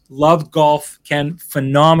loved golf. Ken,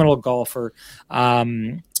 phenomenal golfer.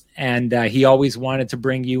 And he always wanted to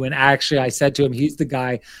bring you. And actually, I said to him, he's the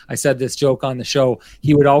guy. I said this joke on the show.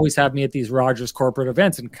 He would always have me at these Rogers corporate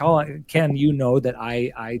events. And Ken, you know that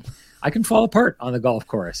I can fall apart on the golf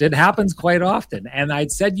course. It happens quite often. And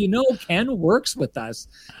I'd said, Ken works with us.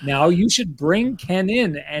 Now you should bring Ken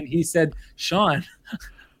in. And he said, Sean,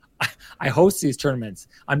 I host these tournaments.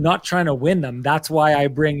 I'm not trying to win them. That's why I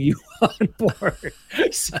bring you on board.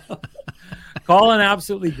 So Colin,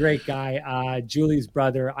 absolutely great guy. Julie's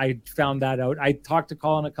brother. I found that out. I talked to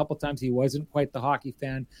Colin a couple times. He wasn't quite the hockey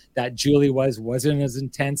fan that Julie wasn't as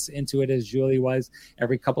intense into it as Julie was.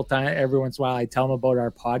 Every once in a while, I tell him about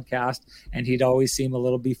our podcast, and he'd always seem a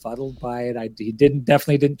little befuddled by it. He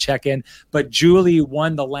definitely didn't check in. But Julie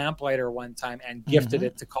won the lamplighter one time and gifted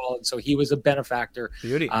it to Colin, so he was a benefactor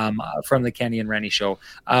from the Kenny and Renny show.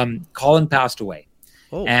 Colin passed away,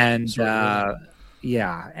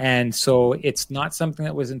 yeah, and so it's not something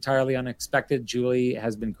that was entirely unexpected. Julie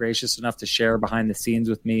has been gracious enough to share behind the scenes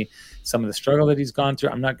with me some of the struggle that he's gone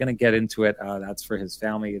through. I'm not going to get into it. That's for his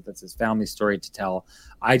family. That's his family story to tell.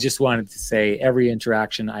 I just wanted to say every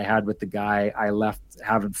interaction I had with the guy, I left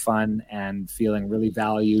having fun and feeling really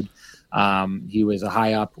valued. He was a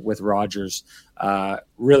high up with Rogers.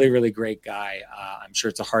 Really, really great guy. I'm sure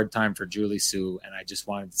it's a hard time for Julie Sue, and I just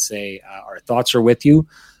wanted to say our thoughts are with you.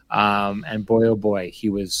 And boy, oh boy, he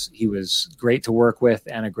was great to work with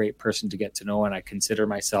and a great person to get to know. And I consider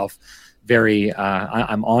myself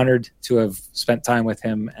I'm honored to have spent time with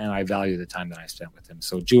him, and I value the time that I spent with him.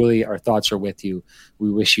 So Julie, our thoughts are with you.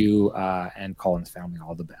 We wish you and Colin's family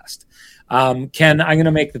all the best. Ken, I'm going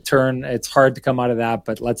to make the turn. It's hard to come out of that,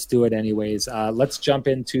 but let's do it anyways. Let's jump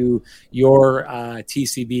into your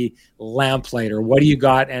TCB lamplighter. What do you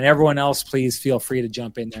got? And everyone else, please feel free to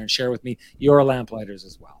jump in there and share with me your lamplighters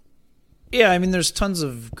as well. Yeah, I mean, there's tons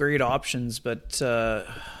of great options, but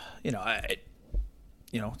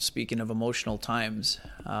speaking of emotional times,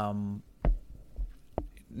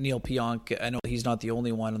 Neil Pionk, I know he's not the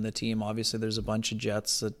only one on the team. Obviously, there's a bunch of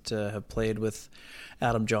Jets that have played with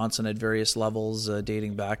Adam Johnson at various levels,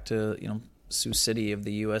 dating back to, Sioux City of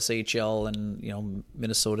the USHL and,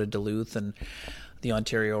 Minnesota Duluth and the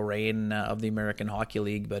Ontario Reign of the American Hockey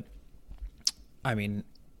League. But, I mean,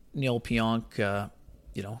 Neil Pionk,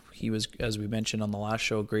 he was, as we mentioned on the last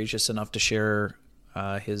show, gracious enough to share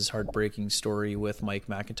his heartbreaking story with Mike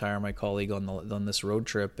McIntyre, my colleague on this road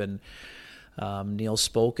trip, and Neil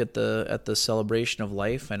spoke at the celebration of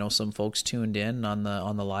life. I know some folks tuned in on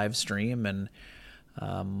the live stream, and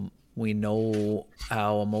we know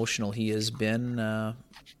how emotional he has been.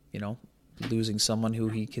 Losing someone who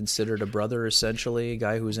he considered a brother, essentially, a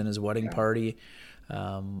guy who was in his wedding party,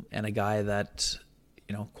 and a guy that,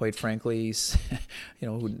 quite frankly,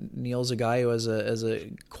 Neil's a guy who has a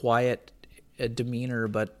quiet demeanor,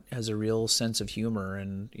 but has a real sense of humor.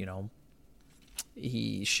 And,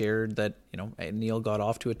 he shared that, Neil got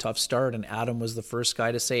off to a tough start and Adam was the first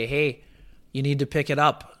guy to say, hey, you need to pick it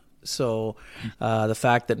up. So the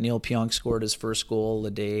fact that Neil Pionk scored his first goal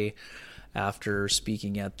the day after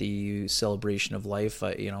speaking at the celebration of life,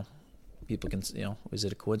 people can, is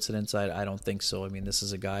it a coincidence? I don't think so. I mean, this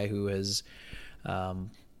is a guy who has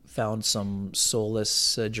found some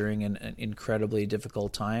solace during an incredibly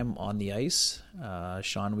difficult time on the ice.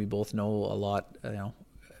 Sean, we both know a lot,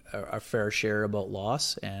 our fair share about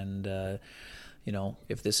loss, and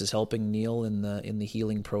if this is helping Neil in the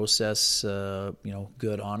healing process,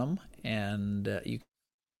 good on him. And you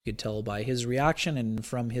could tell by his reaction and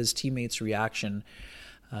from his teammates' reaction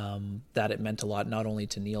that it meant a lot, not only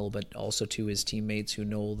to Neil but also to his teammates who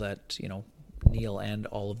know that Neil and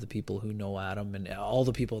all of the people who know Adam and all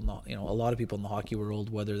the people in a lot of people in the hockey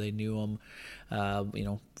world, whether they knew him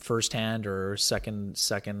firsthand or second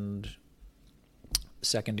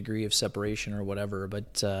degree of separation or whatever.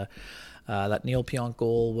 But that Neil Pionk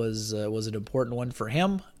goal was an important one for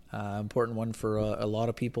him, important one for a lot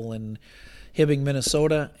of people in Hibbing,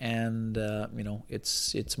 Minnesota, and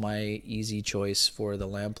it's my easy choice for the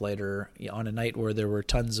lamplighter on a night where there were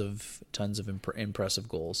tons of impressive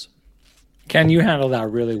goals. Ken, you handled that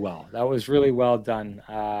really well. That was really well done.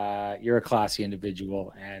 You're a classy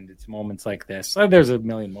individual, and it's moments like this. There's a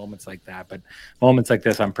million moments like that, but moments like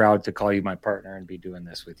this, I'm proud to call you my partner and be doing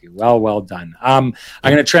this with you. Well done. I'm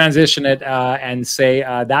going to transition it and say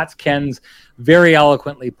that's Ken's very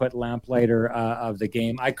eloquently put lamplighter of the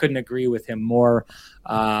game. I couldn't agree with him more.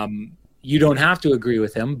 You don't have to agree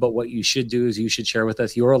with him, but what you should do is you should share with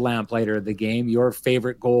us your lamplighter of the game, your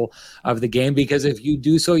favorite goal of the game, because if you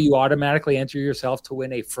do so, you automatically enter yourself to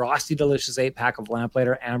win a frosty, delicious 8-pack of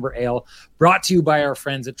Lamplighter Amber Ale brought to you by our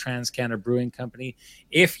friends at TransCanada Brewing Company.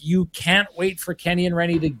 If you can't wait for Kenny and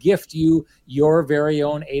Renny to gift you your very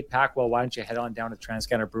own 8-pack, well, why don't you head on down to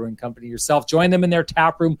TransCanada Brewing Company yourself. Join them in their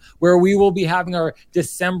tap room where we will be having our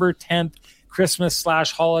December 10th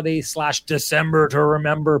Christmas/holiday/December to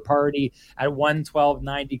remember party at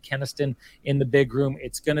 11290 Kenaston in the big room.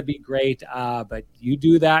 It's going to be great. But you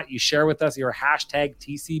do that. You share with us your hashtag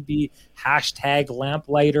TCB, hashtag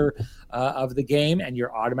lamplighter of the game, and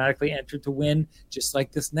you're automatically entered to win, just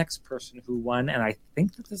like this next person who won. And I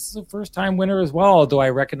think that this is a first-time winner as well, although I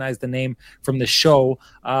recognize the name from the show.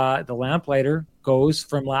 The lamplighter goes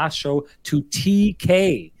from last show to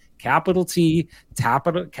TK. Capital T,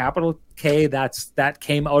 capital K. That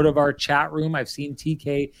came out of our chat room. I've seen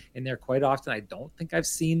TK in there quite often. I don't think I've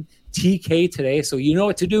seen TK today. So you know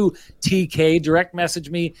what to do, TK. Direct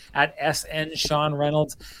message me at SN Sean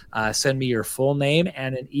Reynolds. Send me your full name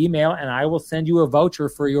and an email, and I will send you a voucher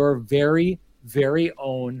for your very, very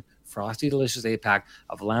own frosty, delicious 8-pack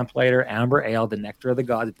of Lamplighter Amber Ale, the Nectar of the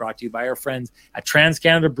Gods, brought to you by our friends at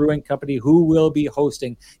TransCanada Brewing Company, who will be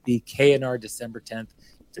hosting the KNR December 10th.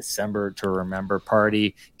 December to remember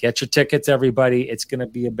party. Get your tickets, everybody. It's going to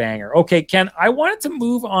be a banger. Okay, Ken, I wanted to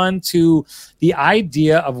move on to the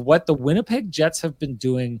idea of what the Winnipeg Jets have been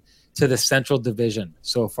doing to the Central Division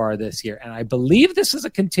so far this year. And I believe this is a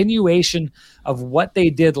continuation of what they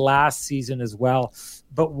did last season as well.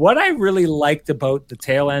 But what I really liked about the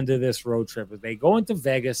tail end of this road trip is they go into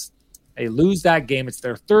Vegas. They lose that game. It's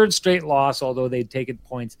their third straight loss, although they'd taken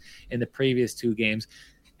points in the previous 2 games.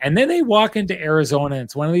 And then they walk into Arizona. And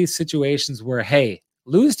it's one of these situations where, hey,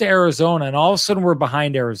 lose to Arizona, and all of a sudden we're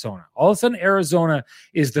behind Arizona. All of a sudden Arizona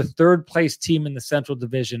is the third place team in the Central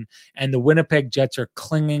Division, and the Winnipeg Jets are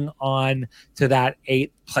clinging on to that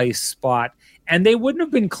 8th place spot. And they wouldn't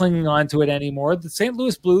have been clinging on to it anymore. The St.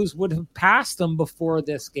 Louis Blues would have passed them before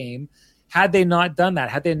this game had they not done that,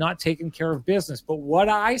 had they not taken care of business. But what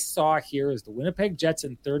I saw here is the Winnipeg Jets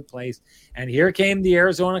in 3rd place, and here came the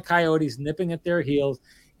Arizona Coyotes nipping at their heels,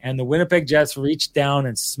 and the Winnipeg Jets reached down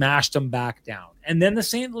and smashed them back down. And then the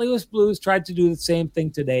St. Louis Blues tried to do the same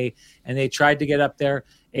thing today, and they tried to get up there.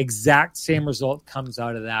 Exact same result comes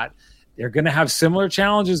out of that. They're going to have similar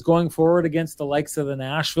challenges going forward against the likes of the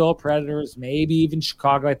Nashville Predators, maybe even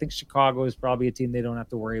Chicago. I think Chicago is probably a team they don't have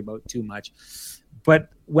to worry about too much. But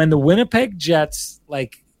when the Winnipeg Jets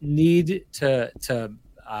need to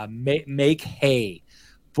make hay,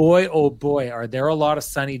 boy, oh boy, are there a lot of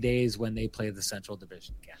sunny days when they play the Central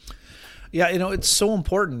Division again. Yeah, it's so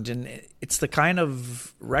important, and it's the kind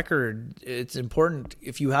of record. It's important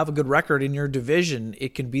if you have a good record in your division,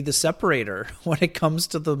 it can be the separator when it comes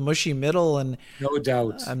to the mushy middle, and no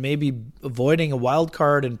doubt, maybe avoiding a wild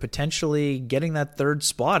card and potentially getting that 3rd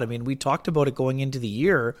spot. I mean, we talked about it going into the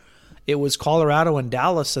year. It was Colorado and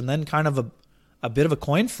Dallas, and then kind of a bit of a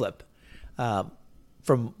coin flip.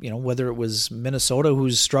 From, whether it was Minnesota,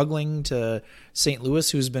 who's struggling, to St. Louis,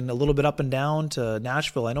 who's been a little bit up and down, to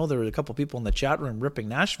Nashville. I know there were a couple people in the chat room ripping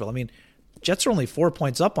Nashville. I mean, Jets are only 4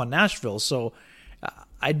 points up on Nashville, so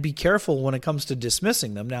I'd be careful when it comes to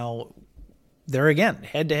dismissing them. Now, there again,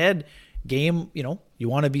 head-to-head game, you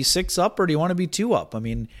want to be 6 up or do you want to be 2 up? I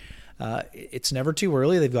mean, it's never too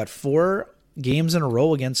early. They've got 4 games in a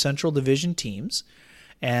row against Central Division teams,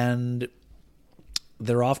 and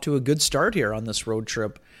they're off to a good start here on this road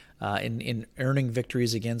trip in earning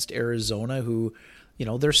victories against Arizona, who,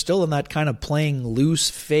 they're still in that kind of playing loose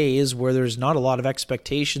phase where there's not a lot of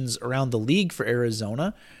expectations around the league for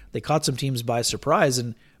Arizona. They caught some teams by surprise,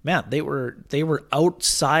 and man, they were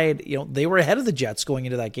outside, they were ahead of the Jets going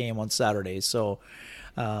into that game on Saturday. So,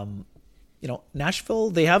 Nashville,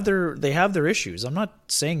 they have their issues. I'm not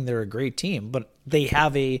saying they're a great team, but they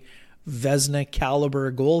have a Vezina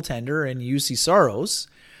caliber goaltender in UC Saros,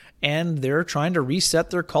 and they're trying to reset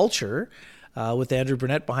their culture with Andrew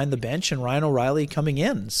Burnett behind the bench and Ryan O'Reilly coming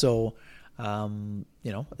in. So,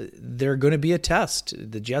 they're going to be a test.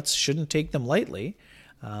 The Jets shouldn't take them lightly.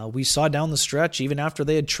 We saw down the stretch, even after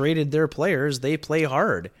they had traded their players, they play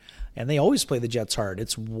hard, and they always play the Jets hard.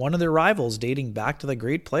 It's one of their rivals dating back to the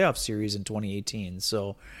great playoff series in 2018.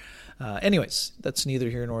 So, anyways, that's neither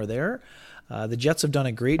here nor there. The Jets have done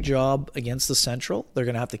a great job against the Central. They're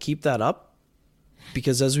going to have to keep that up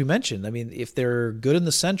because, as we mentioned, I mean, if they're good in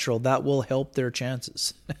the Central, that will help their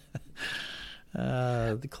chances.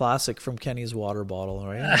 The classic from Kenny's water bottle,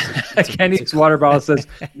 right? Kenny's water bottle says,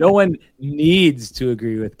 no one needs to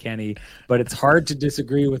agree with Kenny, but it's hard to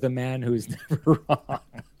disagree with a man who's never wrong.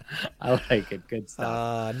 I like it. Good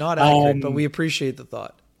stuff. Not accurate, but we appreciate the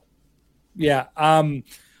thought. Yeah.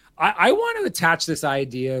 I want to attach this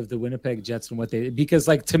idea of the Winnipeg Jets and what they did, because,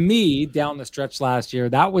 to me, down the stretch last year,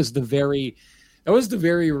 that was the very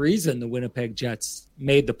reason the Winnipeg Jets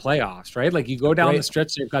made the playoffs, right? You go down the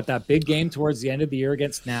stretch, they've got that big game towards the end of the year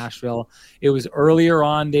against Nashville. It was earlier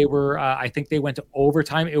on. They were, I think they went to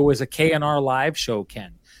overtime. It was a KNR live show,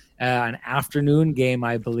 Ken. An afternoon game,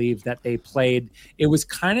 I believe, that they played. It was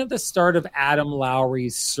kind of the start of Adam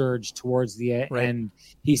Lowry's surge towards the end.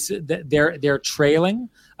 He said that they're trailing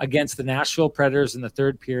against the Nashville Predators in the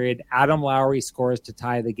 3rd period. Adam Lowry scores to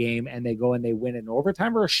tie the game, and they go and they win in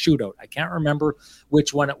overtime or a shootout. I can't remember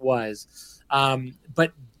which one it was.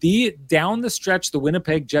 But down the stretch, the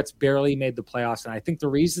Winnipeg Jets barely made the playoffs. And I think the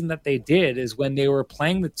reason that they did is when they were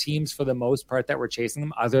playing the teams for the most part that were chasing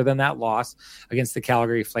them, other than that loss against the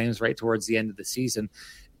Calgary Flames right towards the end of the season,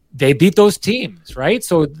 they beat those teams, right?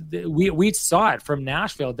 So we saw it from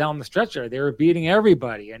Nashville down the stretch there. They were beating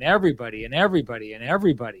everybody and everybody and everybody and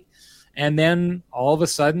everybody. And then all of a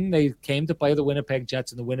sudden they came to play the Winnipeg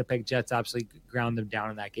Jets, and the Winnipeg Jets absolutely ground them down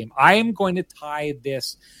in that game. I am going to tie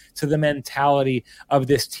this to the mentality of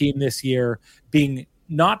this team this year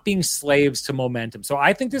not being slaves to momentum. So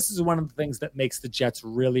I think this is one of the things that makes the Jets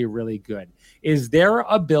really, really good, is their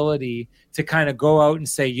ability to kind of go out and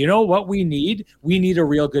say, you know what we need? We need a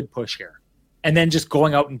real good push here. and then just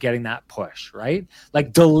going out and getting that push, right?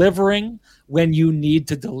 Like delivering when you need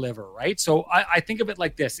to deliver, right? So I think of it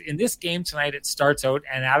like this. In this game tonight, it starts out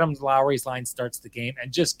and Adam Lowry's line starts the game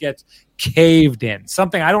and just gets caved in.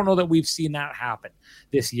 Something I don't know that we've seen that happen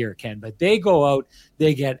this year, Ken, but they go out,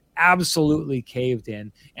 they get absolutely caved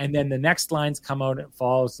in, and then the next lines come out and it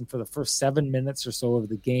follows, and for the first 7 minutes or so of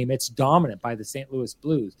the game, it's dominant by the St. Louis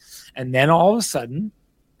Blues. And then all of a sudden,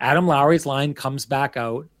 Adam Lowry's line comes back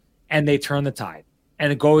out, and they turn the tide,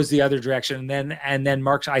 and it goes the other direction. And then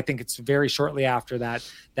Mark, I think it's very shortly after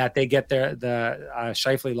that they get the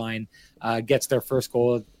Scheifele line gets their first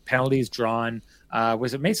goal. Penalties drawn.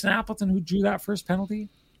 Was it Mason Appleton who drew that first penalty?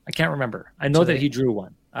 I can't remember. I know that he drew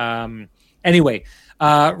one. Anyway,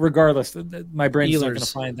 regardless, my brain's not going to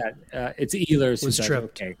find that. It's Ehlers. Was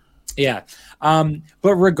tripped. Okay. Yeah.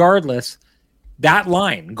 But regardless, that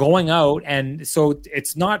line going out, and so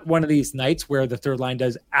it's not one of these nights where the third line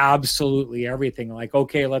does absolutely everything. Like,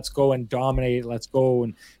 okay, let's go and dominate. Let's go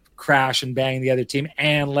and crash and bang the other team,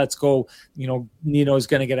 and let's go, Nino's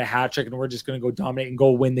going to get a hat trick and we're just going to go dominate and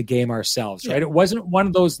go win the game ourselves, right? It wasn't one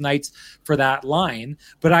of those nights for that line,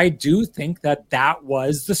 but I do think that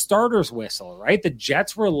was the starter's whistle, right? The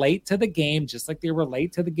Jets were late to the game, just like they were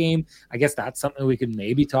late to the game. I guess that's something we could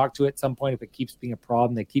maybe talk to at some point if it keeps being a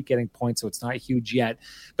problem. They keep getting points, so it's not huge yet,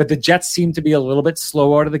 but the Jets seem to be a little bit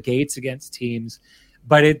slow out of the gates against teams.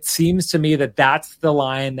 But it seems to me that that's the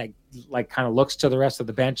line that like kind of looks to the rest of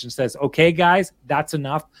the bench and says, okay, guys, that's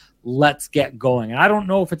enough. Let's get going. And I don't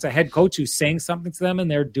know if it's a head coach who's saying something to them and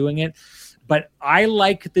they're doing it, but I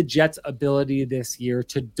like the Jets' ability this year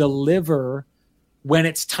to deliver when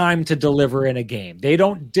it's time to deliver in a game. They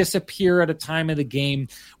don't disappear at a time of the game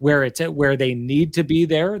where they need to be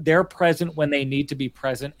there. They're present when they need to be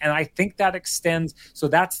present. And I think that extends. So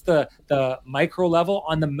that's the micro level.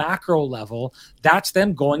 On the macro level, that's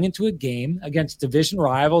them going into a game against division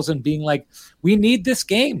rivals and being like, we need this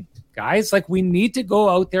game, guys. Like, we need to go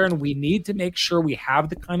out there and we need to make sure we have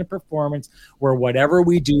the kind of performance where whatever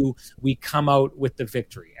we do, we come out with the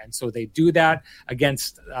victory. And so they do that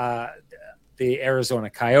against the Arizona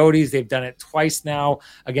Coyotes. They've done it twice now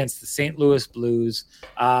against the St. Louis Blues.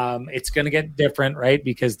 It's going to get different, right?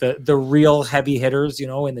 Because the real heavy hitters,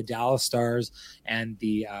 in the Dallas Stars and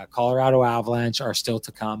the Colorado Avalanche are still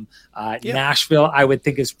to come. Nashville, I would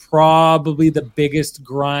think, is probably the biggest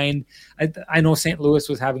grind. I know St. Louis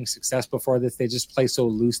was having success before this. They just play so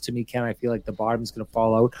loose to me, Ken. I feel like the bottom's going to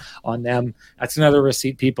fall out on them. That's another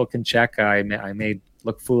receipt people can check. I may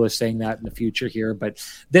look foolish saying that in the future here, but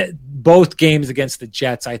both games against the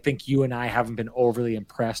Jets, I think you and I haven't been overly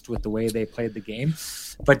impressed with the way they played the game.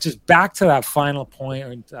 But just back to that final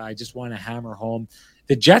point, I just want to hammer home.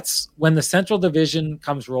 The Jets, when the Central Division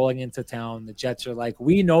comes rolling into town, the Jets are like,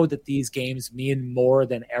 we know that these games mean more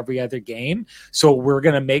than every other game, so we're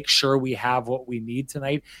going to make sure we have what we need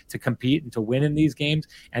tonight to compete and to win in these games.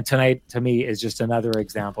 And tonight, to me, is just another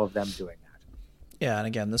example of them doing that. Yeah, and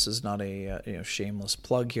again, this is not a shameless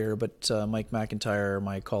plug here, but Mike McIntyre,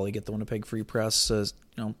 my colleague at the Winnipeg Free Press,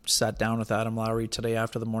 sat down with Adam Lowry today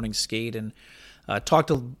after the morning skate and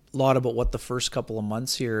talked a lot about what the first couple of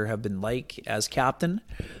months here have been like as captain.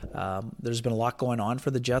 There's been a lot going on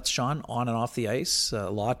for the Jets, Sean, on and off the ice,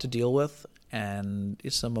 a lot to deal with, and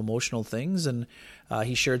some emotional things, and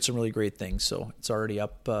he shared some really great things. So it's already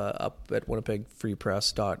up at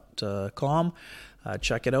winnipegfreepress.com.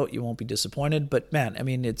 Check it out. You won't be disappointed. But man, I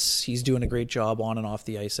mean, he's doing a great job on and off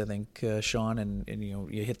the ice, I think, Sean, and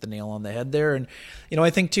you hit the nail on the head there. And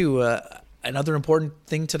I think too, another important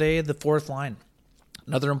thing today, the fourth line.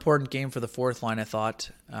 Another important game for the fourth line, I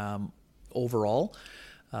thought, overall.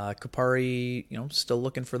 Kupari, still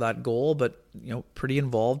looking for that goal, but pretty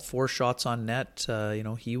involved. 4 shots on net.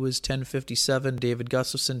 He was 10:57. David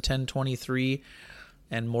Gustafsson 10:23.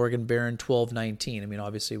 And Morgan Barron 12-19. I mean,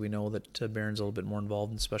 obviously we know that Barron's a little bit more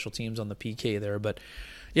involved in special teams on the PK there. But,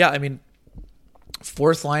 yeah, I mean,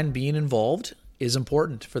 fourth line being involved is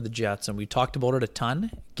important for the Jets. And we talked about it a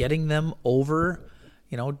ton. Getting them over,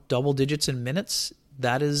 double digits in minutes,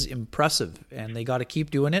 that is impressive. And they got to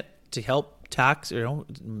keep doing it to help tax,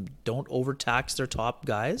 don't overtax their top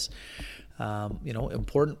guys.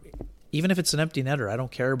 Important. Even if it's an empty netter, I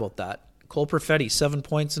don't care about that. Cole Perfetti, 7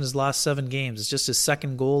 points in his last 7 games. It's just his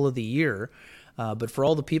second goal of the year. But for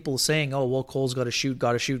all the people saying, oh, well, Cole's got to shoot,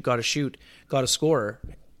 got to score.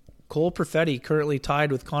 Cole Perfetti currently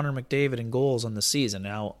tied with Connor McDavid in goals on the season.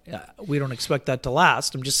 Now, we don't expect that to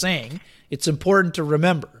last. I'm just saying it's important to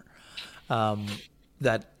remember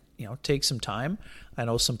that, take some time. I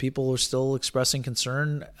know some people are still expressing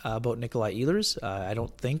concern about Nikolai Ehlers. I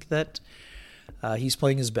don't think that he's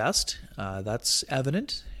playing his best. That's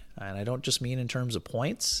evident. And I don't just mean in terms of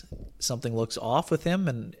points. Something looks off with him,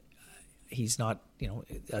 and he's not,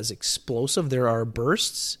 as explosive. There are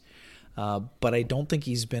bursts, but I don't think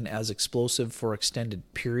he's been as explosive for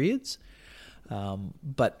extended periods.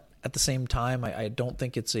 But at the same time, I don't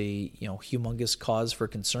think it's a humongous cause for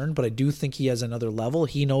concern. But I do think he has another level.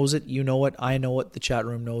 He knows it. You know it. I know it. The chat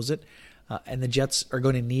room knows it. And the Jets are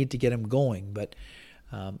going to need to get him going. But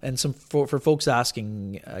and for folks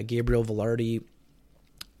asking, Gabriel Velarde,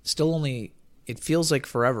 still only, it feels like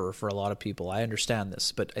forever for a lot of people. I understand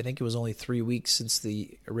this, but I think it was only 3 weeks since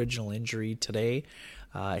the original injury today.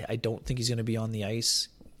 I don't think he's going to be on the ice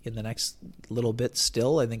in the next little bit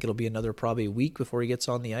still. I think it'll be another probably a week before he gets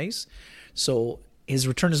on the ice. So his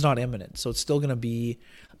return is not imminent. So it's still going to be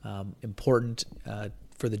important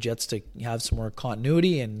for the Jets to have some more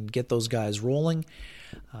continuity and get those guys rolling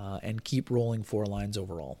and keep rolling 4 lines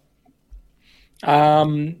overall.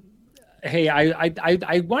 Hey,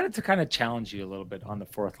 I wanted to kind of challenge you a little bit on the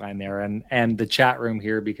 4th line there and the chat room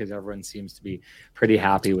here, because everyone seems to be pretty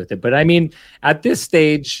happy with it. But I mean, at this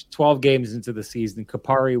stage, 12 games into the season,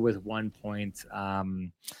 Kupari with 1 point,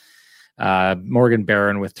 Morgan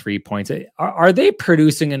Barron with 3 points. Are they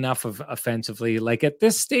producing enough of offensively? Like at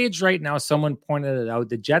this stage right now, someone pointed it out.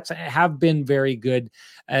 The Jets have been very good,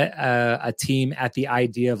 a team at the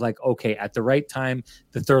idea of like, okay, at the right time,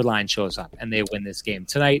 the 3rd line shows up and they win this game.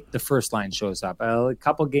 Tonight, the 1st line shows up. A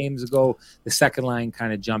couple games ago, the 2nd line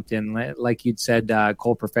kind of jumped in. Like you'd said,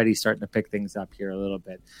 Cole Perfetti starting to pick things up here a little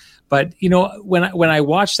bit. But, when I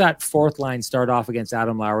watched that 4th line start off against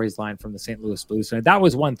Adam Lowry's line from the St. Louis Blues, that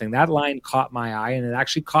was one thing. That line caught my eye, and it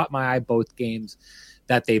actually caught my eye both games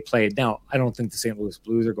that they played. Now, I don't think the St. Louis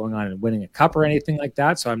Blues are going on and winning a cup or anything like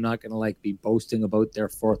that, so I'm not going to be boasting about their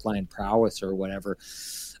 4th line prowess or whatever.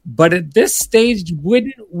 But at this stage,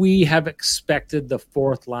 wouldn't we have expected the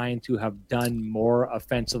 4th line to have done more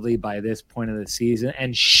offensively by this point of the season?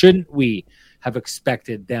 And shouldn't we have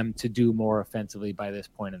expected them to do more offensively by this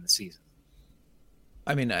point in the season?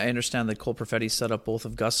 I mean, I understand that Cole Perfetti set up both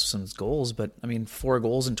of Gustafsson's goals, but I mean, 4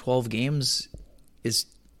 goals in 12 games is.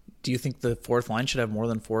 Do you think the 4th line should have more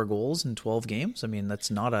than 4 goals in 12 games? I mean,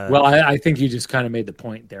 that's not a. Well, I think you just kind of made the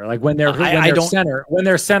point there. Like when their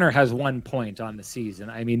center has 1 point on the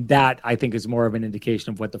season, I mean, that I think is more of an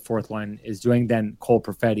indication of what the 4th line is doing than Cole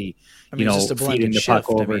Perfetti. Just a feeding the shift.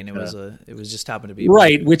 puck over. I mean, it was just happened to be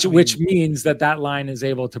right, which means that line is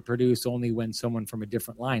able to produce only when someone from a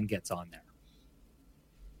different line gets on there.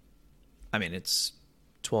 I mean, it's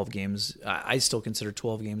 12 games. I still consider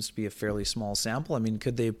 12 games to be a fairly small sample. I mean,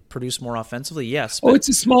 could they produce more offensively? Yes. But, it's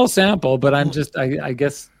a small sample, but I'm just, I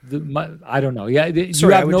guess, I don't know. Yeah, you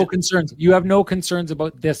have no concerns. You have no concerns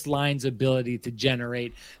about this line's ability to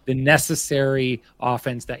generate the necessary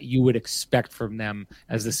offense that you would expect from them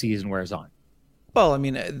as the season wears on. Well, I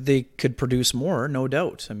mean, they could produce more, no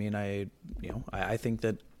doubt. I mean, I think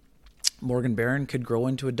that Morgan Barron could grow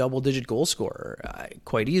into a double-digit goal scorer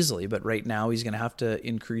quite easily, but right now he's going to have to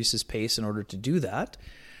increase his pace in order to do that.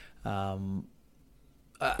 I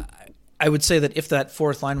would say that if that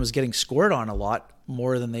 4th line was getting scored on a lot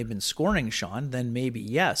more than they've been scoring, Sean, then maybe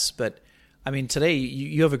yes. But, I mean, today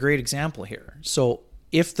you have a great example here. So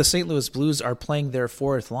if the St. Louis Blues are playing their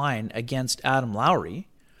 4th line against Adam Lowry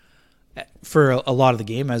for a lot of the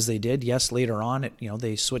game, as they did, yes, later on,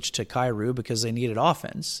 they switched to Kyrou because they needed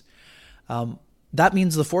offense. That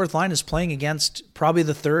means the 4th line is playing against probably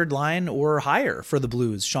the 3rd line or higher for the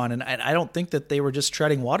Blues, Sean. And I don't think that they were just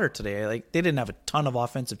treading water today. Like, they didn't have a ton of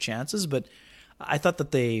offensive chances, but I thought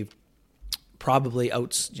that they probably I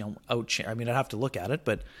mean, I'd have to look at it,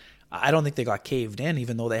 but I don't think they got caved in,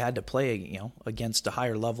 even though they had to play, against a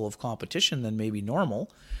higher level of competition than maybe normal.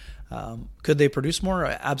 Could they produce more?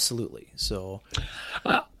 Absolutely. So,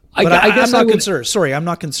 I guess I'm not concerned. Sorry, I'm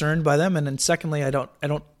not concerned by them. And then secondly,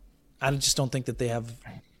 I just don't think that they have,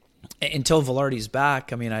 until Velarde's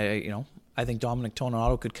back. I mean, I think Dominic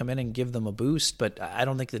Toninato could come in and give them a boost, but I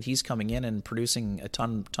don't think that he's coming in and producing a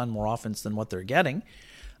ton more offense than what they're getting.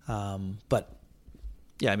 But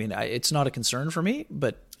yeah, I mean, it's not a concern for me.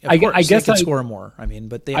 But I guess they can score more. I mean,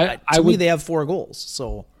 but they have 4 goals.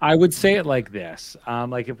 So I would say it like this: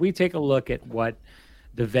 like if we take a look at what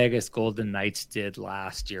the Vegas Golden Knights did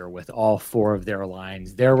last year with all 4 of their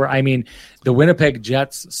lines. The Winnipeg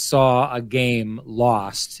Jets saw a game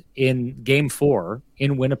lost in game 4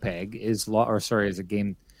 in Winnipeg is it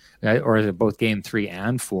game, or is it both game 3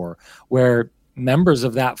 and 4, where members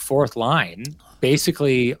of that 4th line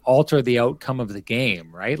basically alter the outcome of the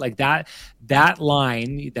game, right? Like that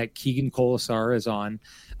line that Keegan Colasar is on,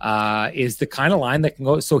 is the kind of line that can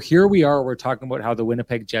go. So here we are, we're talking about how the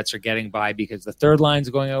Winnipeg Jets are getting by because the third line is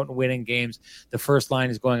going out and winning games. The first line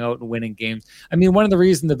is going out and winning games. I mean, one of the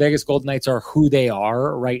reasons the Vegas Golden Knights are who they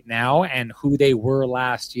are right now and who they were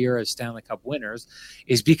last year as Stanley Cup winners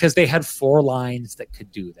is because they had four lines that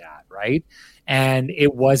could do that, right? And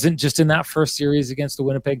it wasn't just in that first series against the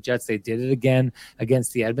Winnipeg Jets. They did it again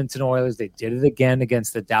against the Edmonton Oilers. They did it again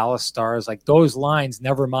against the Dallas Stars. Like those lines,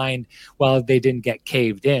 never mind, well, they didn't get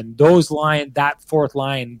caved in. That fourth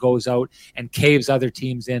line goes out and caves other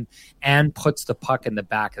teams in and puts the puck in the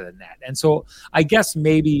back of the net. And so I guess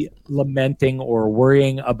maybe lamenting or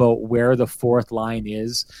worrying about where the fourth line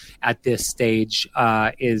is at this stage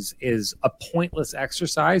is a pointless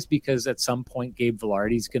exercise because at some point Gabe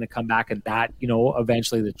Vilardi is going to come back and that,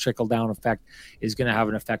 eventually the trickle down effect is going to have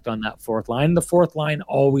an effect on that fourth line. The fourth line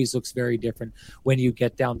always looks very different when you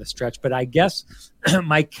get down the stretch. But I guess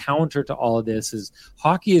my counter to all of this is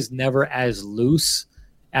hockey is never as loose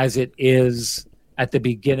as it is at the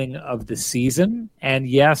beginning of the season. And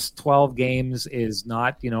yes, 12 games is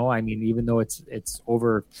not, even though it's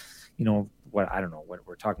over, what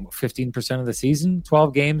we're talking about, 15% of the season,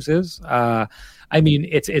 12 games is,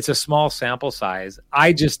 it's a small sample size.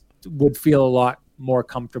 I just would feel a lot more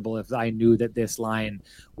comfortable if I knew that this line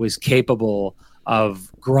was capable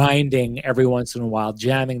of grinding every once in a while,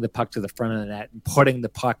 jamming the puck to the front of the net and putting the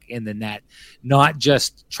puck in the net, not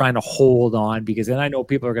just trying to hold on, because then I know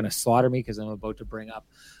people are going to slaughter me because I'm about to bring up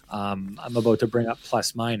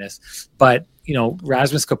plus minus, but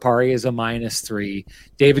Rasmus Kupari is a -3,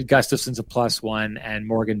 David Gustafson's a +1, and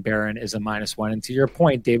Morgan Barron is a -1. And to your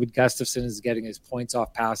point, David Gustafson is getting his points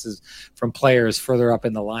off passes from players further up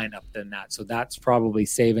in the lineup than that. So that's probably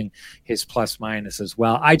saving his plus minus as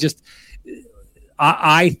well.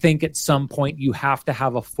 I think at some point you have to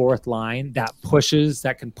have a fourth line that pushes,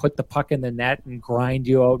 that can put the puck in the net and grind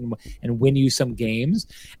you out and win you some games.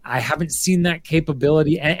 I haven't seen that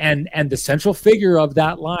capability. And the central figure of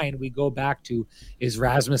that line we go back to is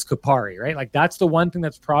Rasmus Kupari, right? Like that's the one thing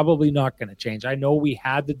that's probably not going to change. I know we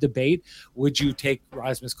had the debate, would you take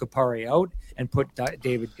Rasmus Kupari out and put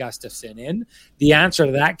David Gustafson in? The answer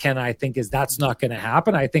to that, Ken, I think is that's not going to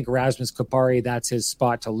happen. I think Rasmus Kupari, that's his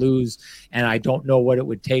spot to lose. And I don't know what it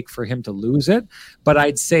would take for him to lose it. But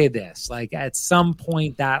I'd say this, like at some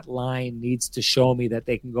point that line needs to show me that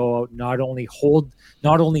they can go out, not only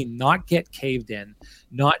not get caved in,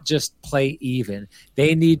 not just play even.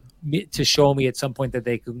 They need to show me at some point that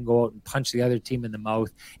they can go out and punch the other team in the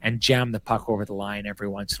mouth and jam the puck over the line every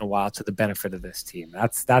once in a while to the benefit of this team.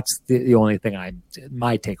 That's the only thing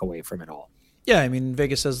my takeaway from it all. Yeah,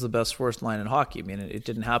 Vegas has the best fourth line in hockey. It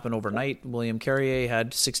didn't happen overnight. William Carrier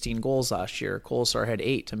had 16 goals last year. Kolesar had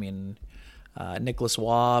 8. Nicholas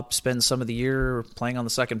Waugh spends some of the year playing on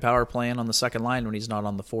the second power play and on the second line when he's not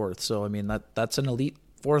on the fourth. So, that's an elite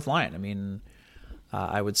fourth line.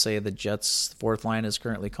 I would say the Jets' fourth line is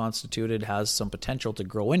currently constituted, has some potential to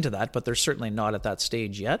grow into that, but they're certainly not at that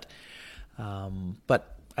stage yet.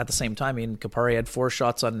 But at the same time, Kupari had 4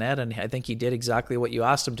 shots on net, and I think he did exactly what you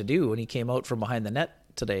asked him to do when he came out from behind the net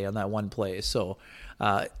today on that one play. So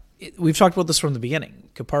we've talked about this from the beginning.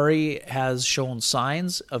 Kupari has shown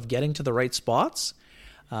signs of getting to the right spots,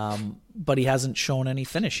 but he hasn't shown any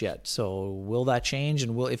finish yet. So will that change?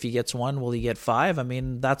 And if he gets 1, will he get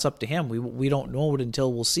 5? That's up to him. We don't know it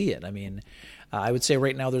until we'll see it. I would say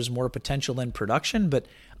right now there's more potential than production, but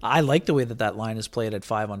I like the way that line is played at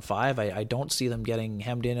 5-on-5. I don't see them getting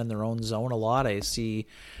hemmed in their own zone a lot. I see,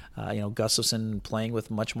 Gustafson playing with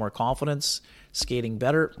much more confidence, skating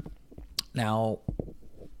better. Now,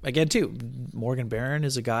 again, too, Morgan Barron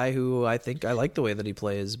is a guy who I think I like the way that he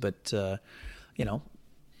plays, but,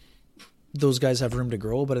 those guys have room to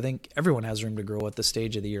grow, but I think everyone has room to grow at this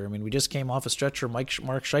stage of the year. We just came off a stretch where Mark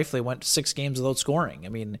Scheifele went 6 games without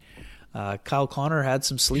scoring. Kyle Connor had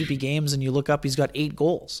some sleepy games, and you look up, he's got 8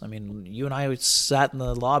 goals. You and I sat in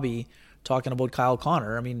the lobby talking about Kyle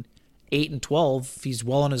Connor. 8 and 12, he's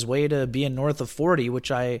well on his way to being north of 40,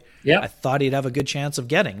 which I thought he'd have a good chance of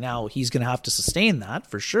getting. Now, he's going to have to sustain that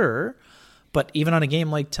for sure, but even on a game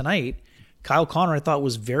like tonight, Kyle Connor I thought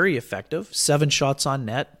was very effective. 7 shots on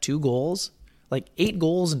net, 2 goals. 8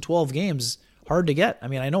 goals in 12 games, hard to get.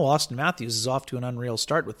 I know Austin Matthews is off to an unreal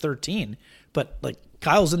start with 13, but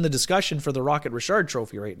Kyle's in the discussion for the Rocket Richard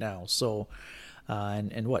Trophy right now. So,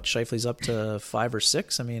 and what, Scheifele's up to 5 or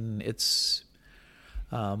 6. It's,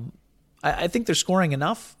 I think they're scoring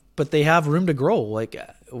enough, but they have room to grow.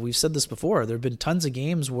 We've said this before, there have been tons of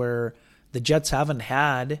games where the Jets haven't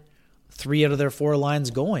had 3 out of their 4 lines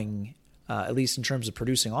going, at least in terms of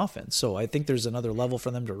producing offense. So I think there's another level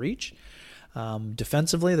for them to reach.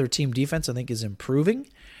 Defensively, their team defense, I think, is improving.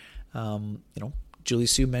 Julie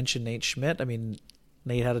Sue mentioned Nate Schmidt. I mean,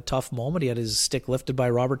 Nate had a tough moment. He had his stick lifted by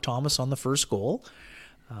Robert Thomas on the first goal.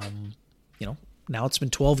 Now it's been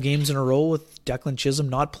 12 games in a row with Declan Chisholm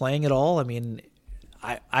not playing at all. I mean,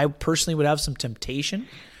 I personally would have some temptation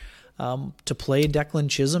to play Declan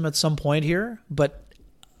Chisholm at some point here, but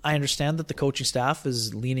I understand that the coaching staff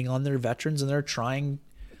is leaning on their veterans and they're trying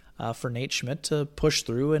for Nate Schmidt to push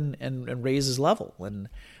through and raise his level. And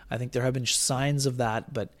I think there have been signs of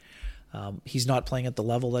that, but he's not playing at the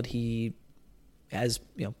level that he has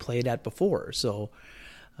played at before. So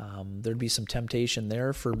there'd be some temptation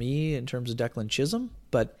there for me in terms of Declan Chisholm,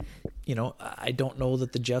 but I don't know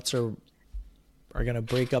that the Jets are going to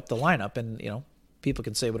break up the lineup. And people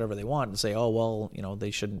can say whatever they want and say, oh well,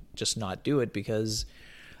 they shouldn't just not do it because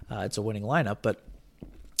it's a winning lineup. But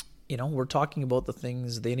we're talking about the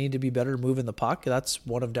things they need to be better moving the puck. That's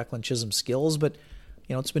one of Declan Chisholm's skills, but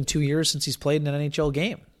it's been 2 years since he's played in an NHL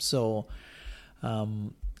game. So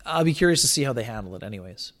I'll be curious to see how they handle it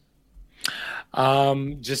anyways.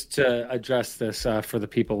 Just to address this for the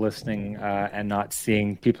people listening and not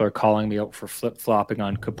seeing, people are calling me out for flip-flopping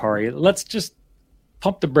on Kupari. Let's just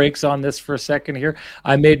pump the brakes on this for a second here.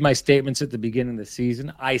 I made my statements at the beginning of the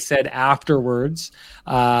season. I said afterwards,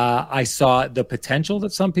 I saw the potential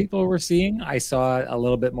that some people were seeing. I saw a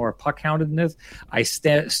little bit more puck-houndedness. I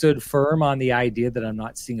stood firm on the idea that I'm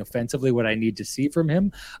not seeing offensively what I need to see from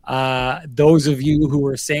him. Those of you who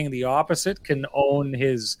were saying the opposite can own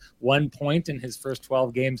his 1 point in his first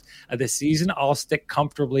 12 games of the season. I'll stick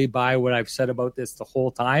comfortably by what I've said about this the whole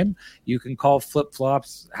time. You can call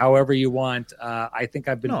flip-flops however you want. I think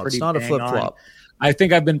I've been pretty. It's not a flip flop. I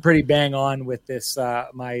think I've been pretty bang on with this.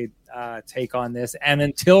 My take on this, and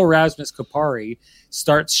until Rasmus Kupari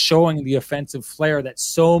starts showing the offensive flair that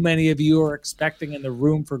so many of you are expecting in the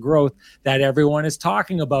room for growth that everyone is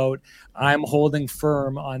talking about, I'm holding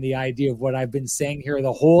firm on the idea of what I've been saying here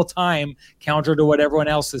the whole time, counter to what everyone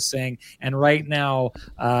else is saying. And right now,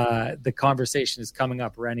 the conversation is coming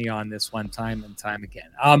up, Renny, on this one time and time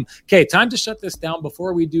again. Okay, time to shut this down.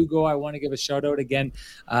 Before we do go, I want to give a shout out again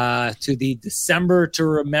to the December to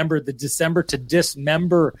remember, the December to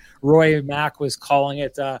dismember. Roy Mack was calling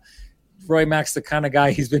it. Roy Mack's the kind of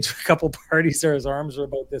guy, he's been to a couple parties where his arms are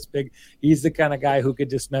about this big. He's the kind of guy who could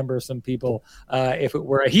dismember some people if it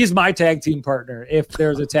were. He's my tag team partner if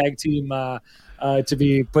there's a tag team to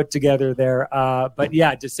be put together there. But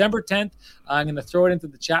yeah, December 10th, I'm going to throw it into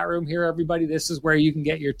the chat room here, everybody. This is where you can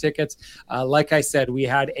get your tickets. Like I said, we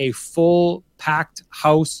had a full packed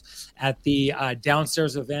house at the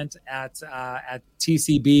downstairs event at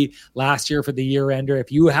TCB last year for the year ender.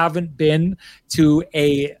 If you haven't been to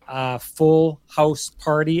a full house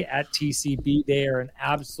party at TCB, they are an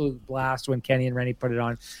absolute blast when Kenny and Renny put it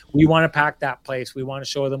on. We want to pack that place. We want to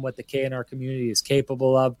show them what the K&R community is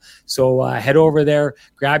capable of. So head over there,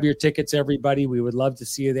 grab your tickets, everybody. We would love to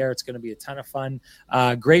see you there. It's going to be a ton of fun.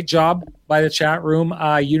 Great job by the chat room.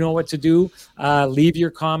 You know what to do. Leave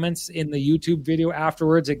your comments in the YouTube video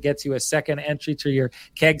afterwards. It gets you a second entry to your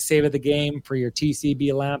keg save of the game for your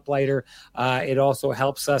TCB lamplighter. It also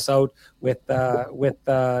helps us out with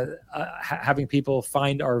having people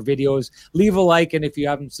find our videos. Leave a like, and if you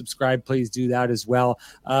haven't subscribed, please do that as well.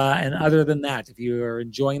 And other than that, if you are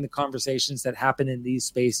enjoying the conversations that happen in these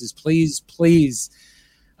spaces, please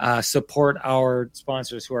support our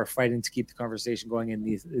sponsors who are fighting to keep the conversation going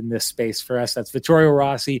in this space for us. That's Vittorio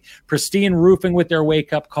Rossi, Pristine Roofing with their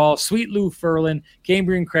wake-up call, Sweet Lou Ferlin,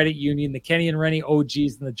 Cambrian Credit Union, the Kenny and Renny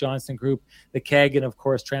OGs and the Johnston Group, the Keg, and of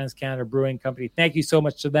course, TransCanada Brewing Company. Thank you so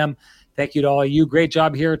much to them. Thank you to all of you. Great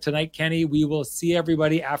job here tonight, Kenny. We will see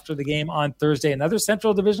everybody after the game on Thursday. Another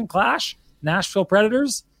Central Division clash, Nashville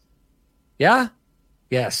Predators. Yeah?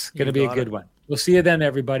 Yes, going to be a good one. We'll see you then,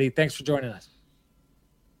 everybody. Thanks for joining us.